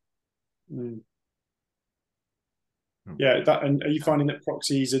like that. Yeah, and are you finding that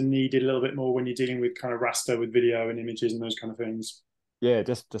proxies are needed a little bit more when you're dealing with kind of raster with video and images and those kind of things? Yeah,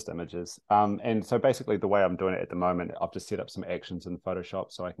 just images. And so basically the way I'm doing it at the moment, I've just set up some actions in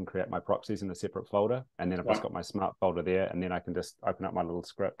Photoshop so I can create my proxies in a separate folder, and then I've just got my smart folder there, and then I can just open up my little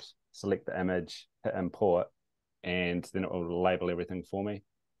script, select the image, hit import, and then it will label everything for me,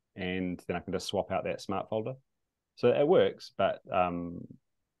 and then I can just swap out that smart folder. So it works, but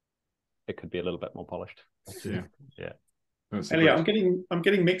it could be a little bit more polished. Yeah. Yeah. Elliot, I'm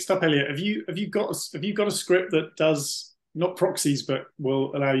getting mixed up. Elliot, have you got a script that does not proxies, but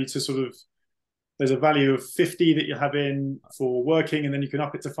will allow you to sort of, there's a value of 50 that you have in for working, and then you can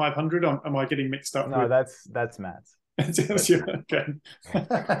up it to 500. Am I getting mixed up? No, that's Matt's. Okay.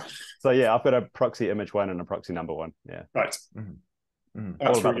 So yeah, I've got a proxy image one and a proxy number one. Yeah. Right. Mm-hmm.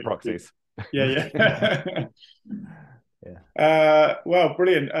 All about the proxies. Yeah. Yeah. Well,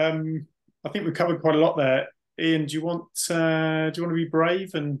 brilliant. I think we've covered quite a lot there. Ian, do you want to be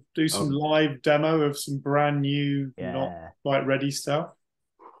brave and do some live demo of some brand new, not quite ready stuff?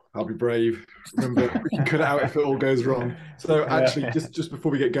 I'll be brave. Remember, we can cut it out if it all goes wrong. So actually, just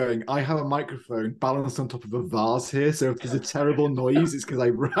before we get going, I have a microphone balanced on top of a vase here. So if there's a terrible noise, it's because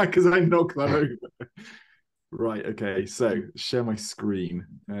I knocked that over. Right. Okay. So share my screen.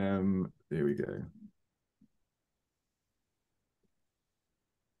 There we go.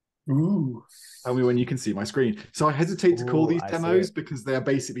 Ooh. Tell me when you can see my screen. So I hesitate to call these demos because they are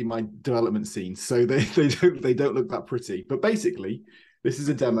basically my development scenes. So they don't look that pretty. But basically, this is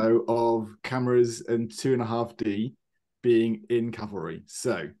a demo of cameras and 2.5D being in Cavalry.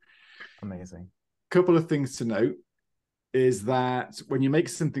 So amazing. Couple of things to note is that when you make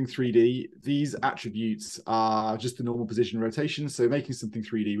something 3D, these attributes are just the normal position and rotation. So making something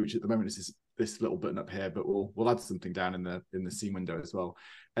 3D, which at the moment is this little button up here, but we'll add something down in the scene window as well.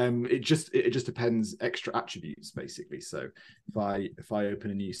 It just depends extra attributes basically. So if I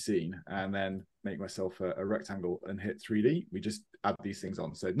open a new scene and then make myself a rectangle and hit 3D, we just add these things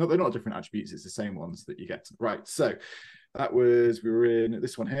on. So no, they're not different attributes, it's the same ones that you get. Right, so we were in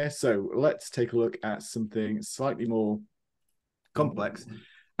this one here. So let's take a look at something slightly more complex.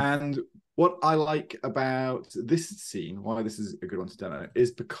 And what I like about this scene, why this is a good one to demo,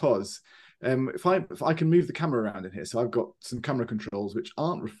 is because if I can move the camera around in here, so I've got some camera controls which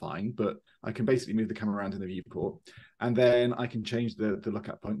aren't refined, but I can basically move the camera around in the viewport, and then I can change the look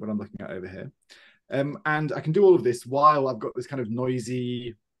at point, what I'm looking at over here. And I can do all of this while I've got this kind of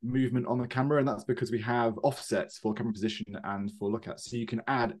noisy movement on the camera, and that's because we have offsets for camera position and for look at, so you can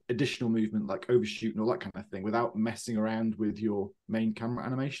add additional movement like overshoot and all that kind of thing without messing around with your main camera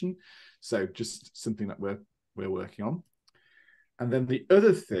animation. So just something that we're working on. And then the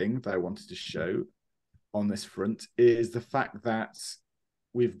other thing that I wanted to show on this front is the fact that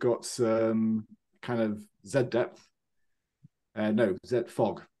we've got some kind of Z depth, Z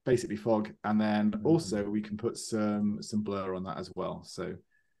fog, basically fog, and then also we can put some blur on that as well. So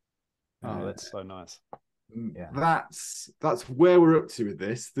oh, that's so nice. Yeah, that's where we're up to with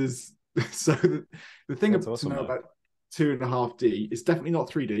this. There's so the thing that's to awesome, know about 2.5D, it's definitely not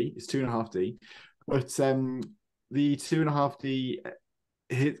 3D, it's 2.5D, but the 2.5D,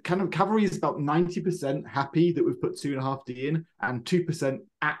 kind of Cavalry is about 90% happy that we've put 2.5D in, and 2%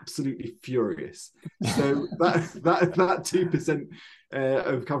 absolutely furious. So that 2%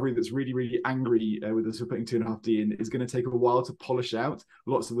 of Cavalry that's really, really angry with us for putting 2.5D in is going to take a while to polish out.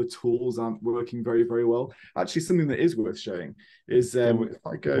 Lots of the tools aren't working very, very well. Actually, something that is worth showing is if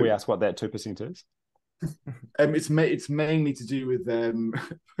I go. Can we ask what that 2% is? It's mainly to do with if I'm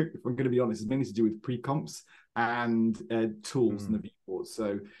going to be honest, it's mainly to do with pre-comps and tools in the viewport.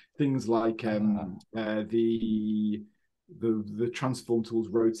 So things like the transform tools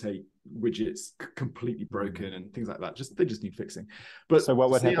rotate widgets completely broken and things like that. They just need fixing. But so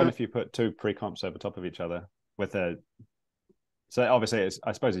what would happen if you put two pre-comps over top of each other with a? So obviously,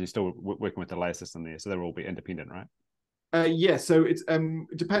 I suppose you're still working with the layer system there, so they'll all be independent, right? Yeah, so it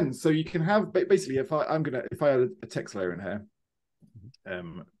depends. So you can have basically if I add a text layer in here,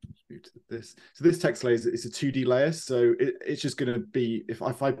 let's move to this. So this text layer is a 2D layer, so it's just going to be if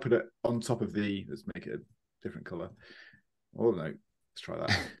I put it on top of let's make it a different color. Oh no, let's try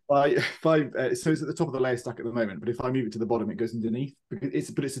that. So it's at the top of the layer stack at the moment, but if I move it to the bottom, it goes underneath. It's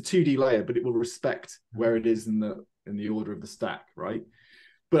a 2D layer, but it will respect where it is in the order of the stack, right?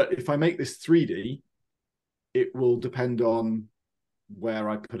 But if I make this 3D, it will depend on where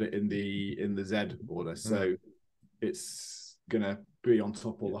I put it in the Z order. So it's gonna be on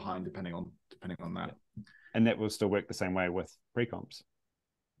top or behind, depending on that. And that will still work the same way with pre-comps.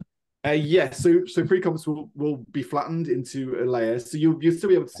 Yeah, so pre-comps will be flattened into a layer, so you'll still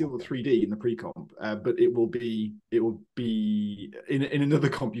be able to see all the 3D in the pre-comp, but it will be in another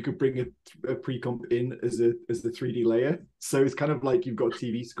comp. You could bring a pre-comp in as a 3D layer, so it's kind of like you've got a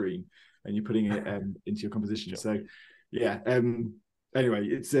TV screen and you're putting it into your composition. Sure. So yeah, anyway,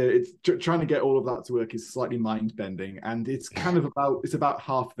 it's trying to get all of that to work is slightly mind bending, and it's kind of about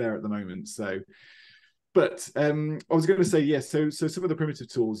half there at the moment. So. But I was going to say, yes. So some of the primitive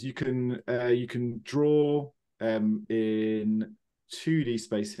tools you can draw in 2D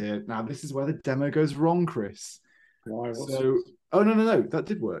space here. Now this is where the demo goes wrong, Chris. Why? Oh no, that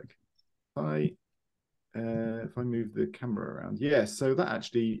did work. If I move the camera around, yeah. So that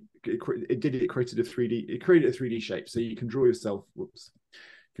actually it created a 3D shape. So you can draw yourself. Whoops.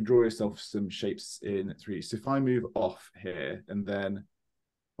 You can draw yourself some shapes in 3D. So if I move off here and then.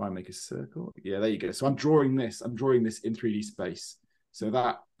 I make a circle. Yeah, there you go. So I'm drawing this in 3D space. So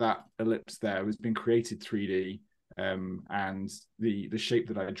that ellipse there has been created 3D, and the shape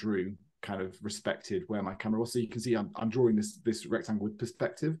that I drew kind of respected where my camera was. So you can see I'm drawing this rectangle with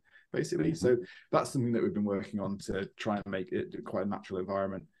perspective, basically. So that's something that we've been working on to try and make it quite a natural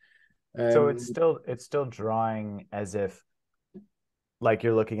environment. So it's still drawing as if like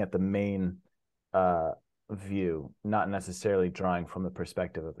you're looking at the main view, not necessarily drawing from the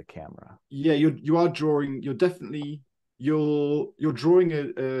perspective of the camera. Yeah, you are drawing. You're drawing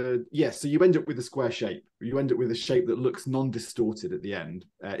yes. So you end up with a square shape. You end up with a shape that looks non-distorted at the end.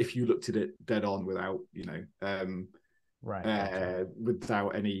 If you looked at it dead on without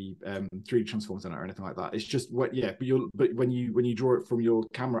without any 3D transforms on it or anything like that. It's just what But when you draw it from your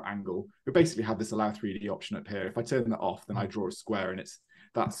camera angle, you basically have this allow 3D option up here. If I turn that off, then I draw a square, and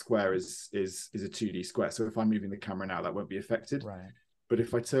that square is a 2D square. So if I'm moving the camera now, that won't be affected. Right. But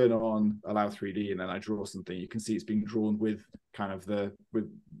if I turn on allow 3D and then I draw something, you can see it's being drawn with kind of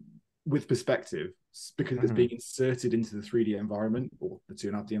with perspective because it's being inserted into the 3D environment or the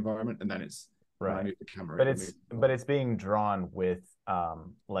 2.5D environment, and then it's right. move the camera. But it's being drawn with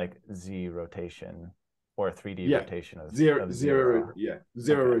like Z rotation or 3D rotation of zero. Okay.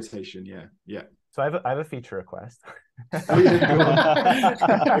 Rotation. Yeah. So I have a feature request. Oh yeah,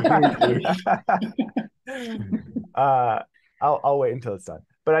 I'll wait until it's done.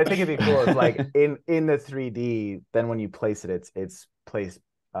 But I think it'd be cool if like in the 3D, then when you place it, it's placed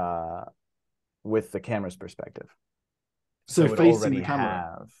with the camera's perspective. So facing the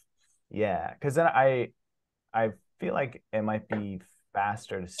camera. Yeah, because then I feel like it might be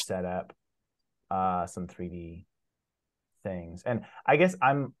faster to set up some 3D things. And I guess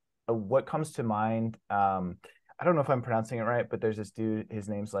what comes to mind, I don't know if I'm pronouncing it right, but there's this dude, his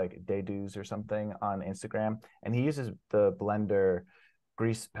name's like Daydooz or something on Instagram, and he uses the Blender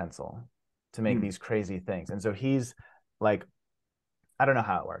grease pencil to make these crazy things. And so he's like, I don't know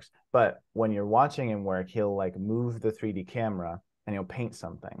how it works, but when you're watching him work, he'll like move the 3D camera and he'll paint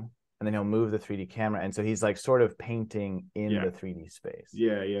something, and then he'll move the 3D camera. And so he's like sort of painting in the 3D space.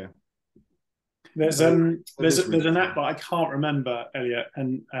 Yeah. There's an app that I can't remember, Elliot,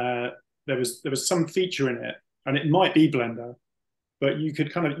 and there was some feature in it, and it might be Blender, but you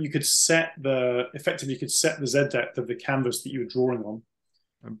could set the Z depth of the canvas that you were drawing on.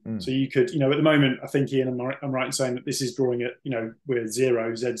 So you could, at the moment, I think, Ian, I'm right in saying that this is drawing it, with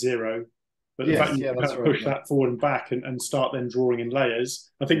Z0, but the fact you can push that forward and back and start then drawing in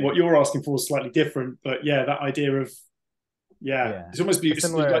layers. I think what you're asking for is slightly different, but that idea of it's almost you're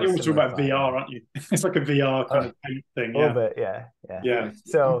almost talking about VR, aren't you? It's like a VR kind of paint thing. A little bit, yeah.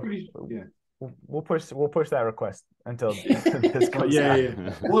 So we'll push that request until this comes out.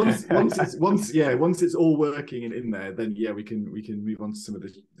 Once it's all working and in there, then we can move on to some of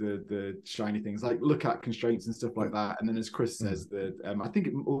the shiny things, like look at constraints and stuff like that. And then as Chris says, I think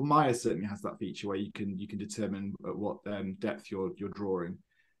Maya certainly has that feature where you can determine at what depth you're drawing.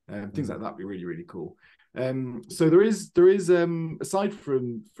 Things like that would be really, really cool. So there is aside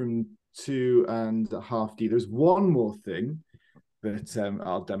from 2.5D, there's one more thing that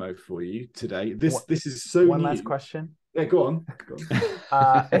I'll demo for you today. This is so one new. Last question. Yeah, go on.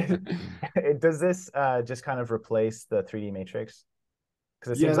 Does this just kind of replace the 3D matrix?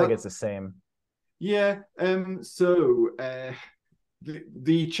 Because it seems like it's the same. Yeah.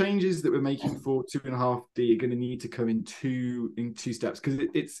 The changes that we're making for 2.5D are going to need to come in two steps, because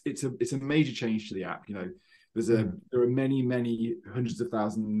it's a major change to the app. There are many hundreds of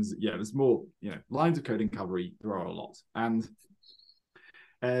thousands. There's more lines of code in Cavalry. There are a lot, and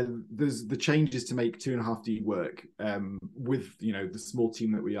there's the changes to make 2.5D work with the small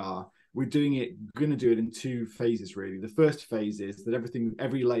team that we are. We're going to do it in two phases, really. The first phase is that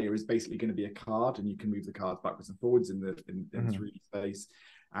every layer is basically going to be a card, and you can move the cards backwards and forwards in 3D space,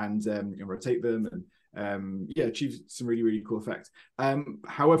 and you can rotate them and achieve some really, really cool effects.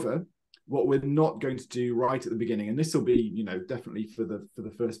 However, what we're not going to do right at the beginning, and this will be definitely for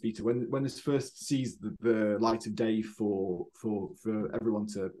the first beta, when this first sees the light of day for everyone,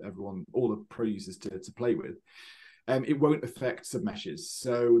 all the pro users to play with, it won't affect submeshes.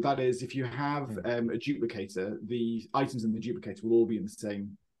 So that is, if you have a duplicator, the items in the duplicator will all be in the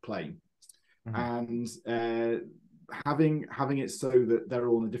same plane. And having it so that they're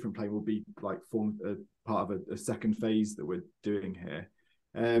all in a different plane will be like part of a second phase that we're doing here.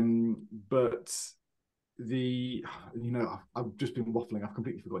 But I've just been waffling. I've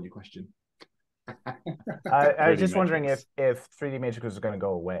completely forgotten your question. I was just wondering if 3D Matrix was going to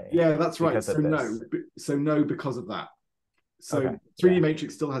go away. Yeah, that's right. So no, because of that. So 3D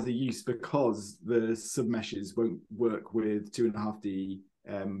Matrix still has a use because the submeshes won't work with 2.5D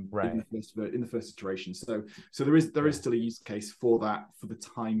in the first iteration. So there is still a use case for that for the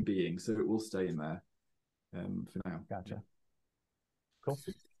time being. So it will stay in there for now. Gotcha. Cool.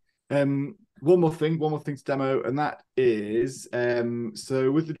 One more thing to demo, and that is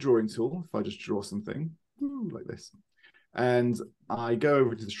so with the drawing tool, if I just draw something like this, and I go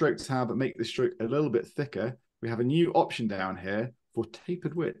over to the stroke tab and make the stroke a little bit thicker, we have a new option down here for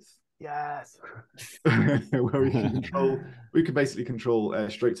tapered width. Yes. Where we can basically control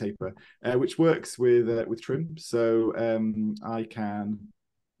stroke taper, which works with trim. So I can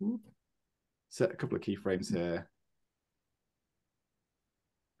set a couple of keyframes here,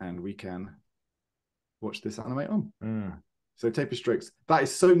 and we can watch this animate on. So taper strokes. That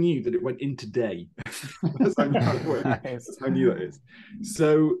is so new that it went in today. That's how new that works. Nice. That's how new that is.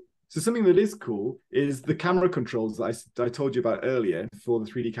 So something that is cool is the camera controls that I told you about earlier for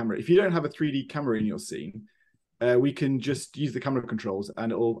the 3D camera. If you don't have a 3D camera in your scene, we can just use the camera controls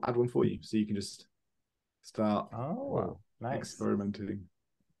and it'll add one for you. So you can just start nice. experimenting.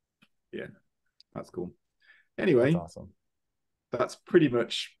 Yeah, that's cool. Anyway, That's awesome. That's pretty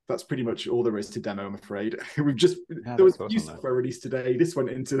much all there is to demo, I'm afraid. We've just Yeah, there was that's new awesome, software released today. This went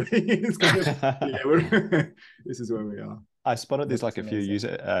into the it's kind of, yeah, this is where we are. I spotted there's like That's a few amazing.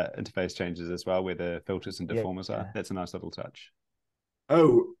 user interface changes as well, where the filters and Yeah, deformers are. yeah. That's a nice little touch.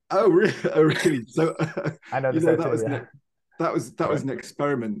 Oh, really? Oh, really? So I noticed that too. Yeah. that was an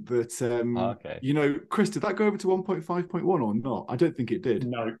experiment that Okay. Chris, did that go over to 1.5.1 or not? I don't think it did.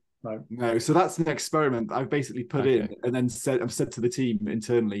 No, no. No, so that's an experiment I've basically put Okay. in and then I've said to the team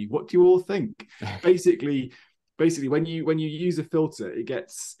internally, what do you all think? basically when you use a filter, it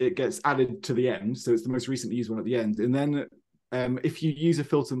gets added to the end, so it's the most recently used one at the end, and then if you use a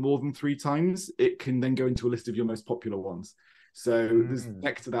filter more than 3 times, it can then go into a list of your most popular ones. So there's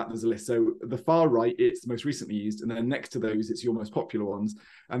next to that there's a list. So the far right, it's the most recently used, and then next to those it's your most popular ones.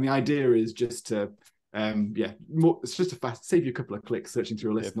 And the idea is just to it's just a fast save you a couple of clicks searching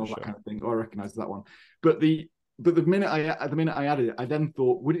through a list and all that kind of thing. Oh, I recognize that one. But the minute I added it, I then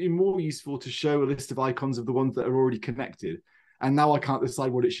thought, would it be more useful to show a list of icons of the ones that are already connected? And now I can't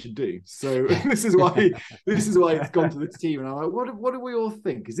decide what it should do. So this is why it's gone to the team. And I'm like, what do we all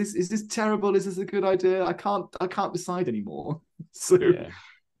think? Is this terrible? Is this a good idea? I can't decide anymore. So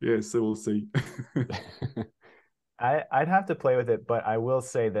yeah, so we'll see. I'd have to play with it, but I will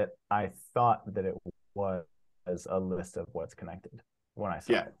say that I thought that it was a list of what's connected when I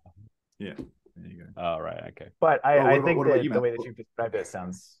saw it. Yeah. There you go. Oh, right. Okay. But I think that the way that Matt? you described it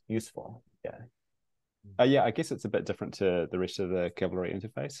sounds useful. Yeah. Yeah, I guess it's a bit different to the rest of the Cavalry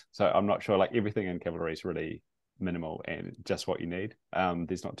interface. So I'm not sure, like everything in Cavalry is really minimal and just what you need.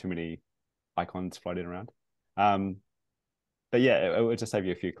 There's not too many icons floating around. But yeah, it would just save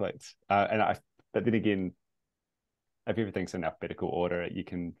you a few clicks. But then again, if everything's in alphabetical order,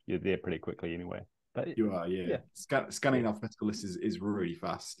 you're there pretty quickly anyway. But you are, yeah. Scanning alphabetical lists is really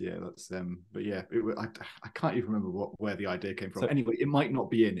fast. Yeah, that's but yeah, I can't even remember where the idea came from. So, anyway, it might not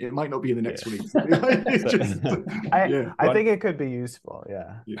be in the next release. I think it could be useful.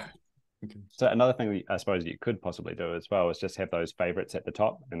 Yeah. Okay. So another thing I suppose you could possibly do as well is just have those favorites at the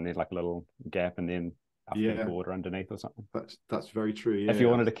top and then like a little gap and then alphabetical order underneath or something. That's very true. Yeah. If you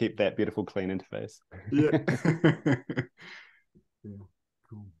wanted to keep that beautiful clean interface. Yeah.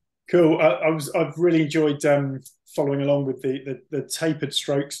 Cool. I've really enjoyed following along with the tapered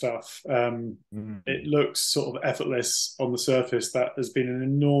stroke stuff. It looks sort of effortless on the surface. That has been an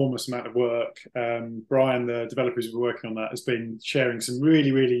enormous amount of work. Brian, the developer who's been working on that, has been sharing some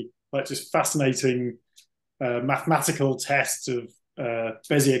really, really like just fascinating mathematical tests of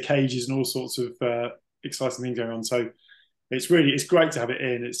Bezier cages and all sorts of exciting things going on. So it's great to have it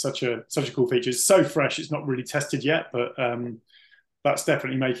in. It's such a cool feature. It's so fresh. It's not really tested yet, but that's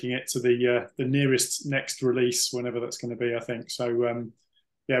definitely making it to the nearest next release, whenever that's going to be, I think. So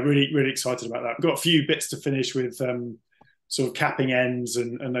really, really excited about that. We've got a few bits to finish with sort of capping ends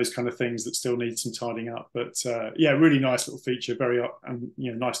and those kind of things that still need some tidying up. But really nice little feature, very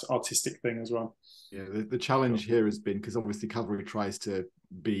nice artistic thing as well. Yeah, the challenge here has been, because obviously Cavalry tries to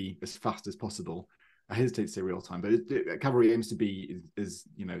be as fast as possible. I hesitate to say real time, but Cavalry aims to be as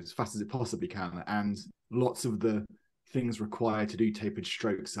fast as it possibly can, and lots of the things required to do tapered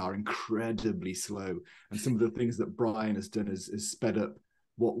strokes are incredibly slow. And some of the things that Brian has done is sped up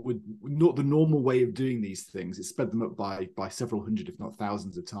what would not the normal way of doing these things. It's sped them up by several hundred, if not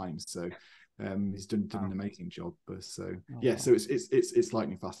thousands of times. So he's done an amazing job. But so it's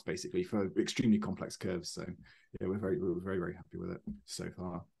lightning fast basically for extremely complex curves. So yeah, we're very, very happy with it so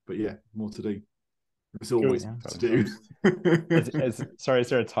far. But yeah, more to do. There's always to do. Sorry, is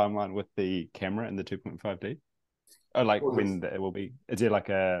there a timeline with the camera and the 2.5D? Oh, like when it will be? Is there like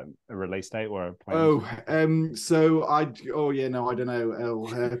a release date or a plan? I don't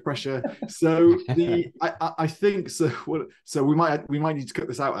know. Pressure. So I think so. So we might need to cut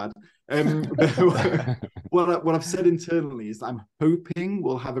this out, Ad. What I've said internally is that I'm hoping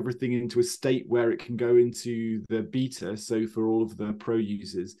we'll have everything into a state where it can go into the beta. So for all of the pro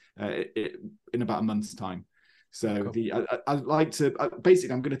users, in about a month's time. So cool. I'd like to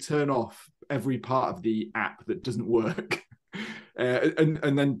basically I'm going to turn off every part of the app that doesn't work, and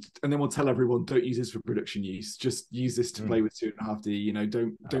then we'll tell everyone, don't use this for production use. Just use this to play with 2.5D.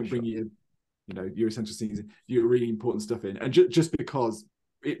 Don't bring your essential things, your really important stuff in, and just because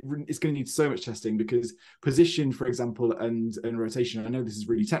it's going to need so much testing, because position, for example, and rotation, I know this is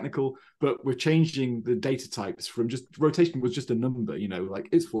really technical, but we're changing the data types from just rotation was just a number, like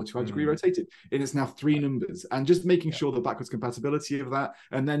it's 45 degree rotated, and it's now 3 numbers, and just making sure the backwards compatibility of that.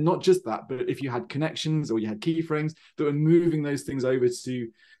 And then not just that, but if you had connections or you had keyframes that were moving those things over to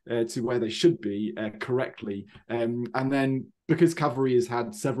where they should be correctly, and then because Cavalry has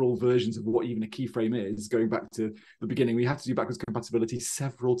had several versions of what even a keyframe is, going back to the beginning, we have to do backwards compatibility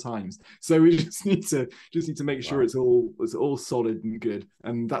several times. So we just need to make sure it's all solid and good.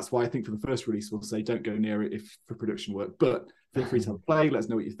 And that's why I think for the first release we'll say don't go near it if for production work, but feel free to have a play, let us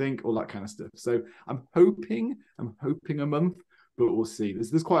know what you think, all that kind of stuff. So I'm hoping a month, but we'll see.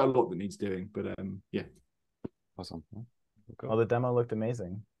 There's quite a lot that needs doing, but yeah. Awesome. Cool. Well, the demo looked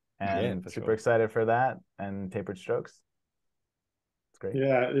amazing, and super excited for that and tapered strokes. It's great.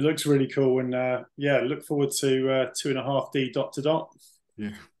 Yeah, it looks really cool, and yeah, look forward to 2.5D dot to dot.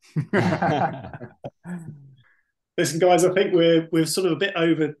 Yeah. Listen, guys, I think we're sort of a bit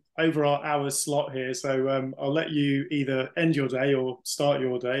over our hour slot here, so I'll let you either end your day or start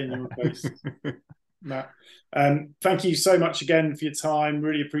your day in your case. Matt, thank you so much again for your time.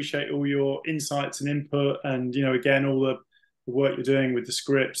 Really appreciate all your insights and input, and again, all the work you're doing with the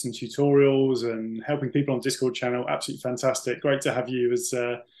scripts and tutorials and helping people on Discord channel. Absolutely fantastic. Great to have you as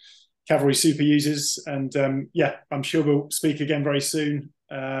Cavalry super users, and yeah, I'm sure we'll speak again very soon.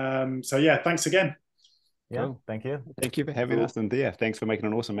 So yeah, thanks again. Yeah, cool. Thank you for having us, and yeah, thanks for making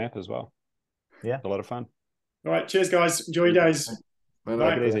an awesome app as well. Yeah, a lot of fun. All right, cheers guys, enjoy your days. Bye.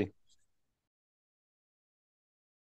 Take it easy.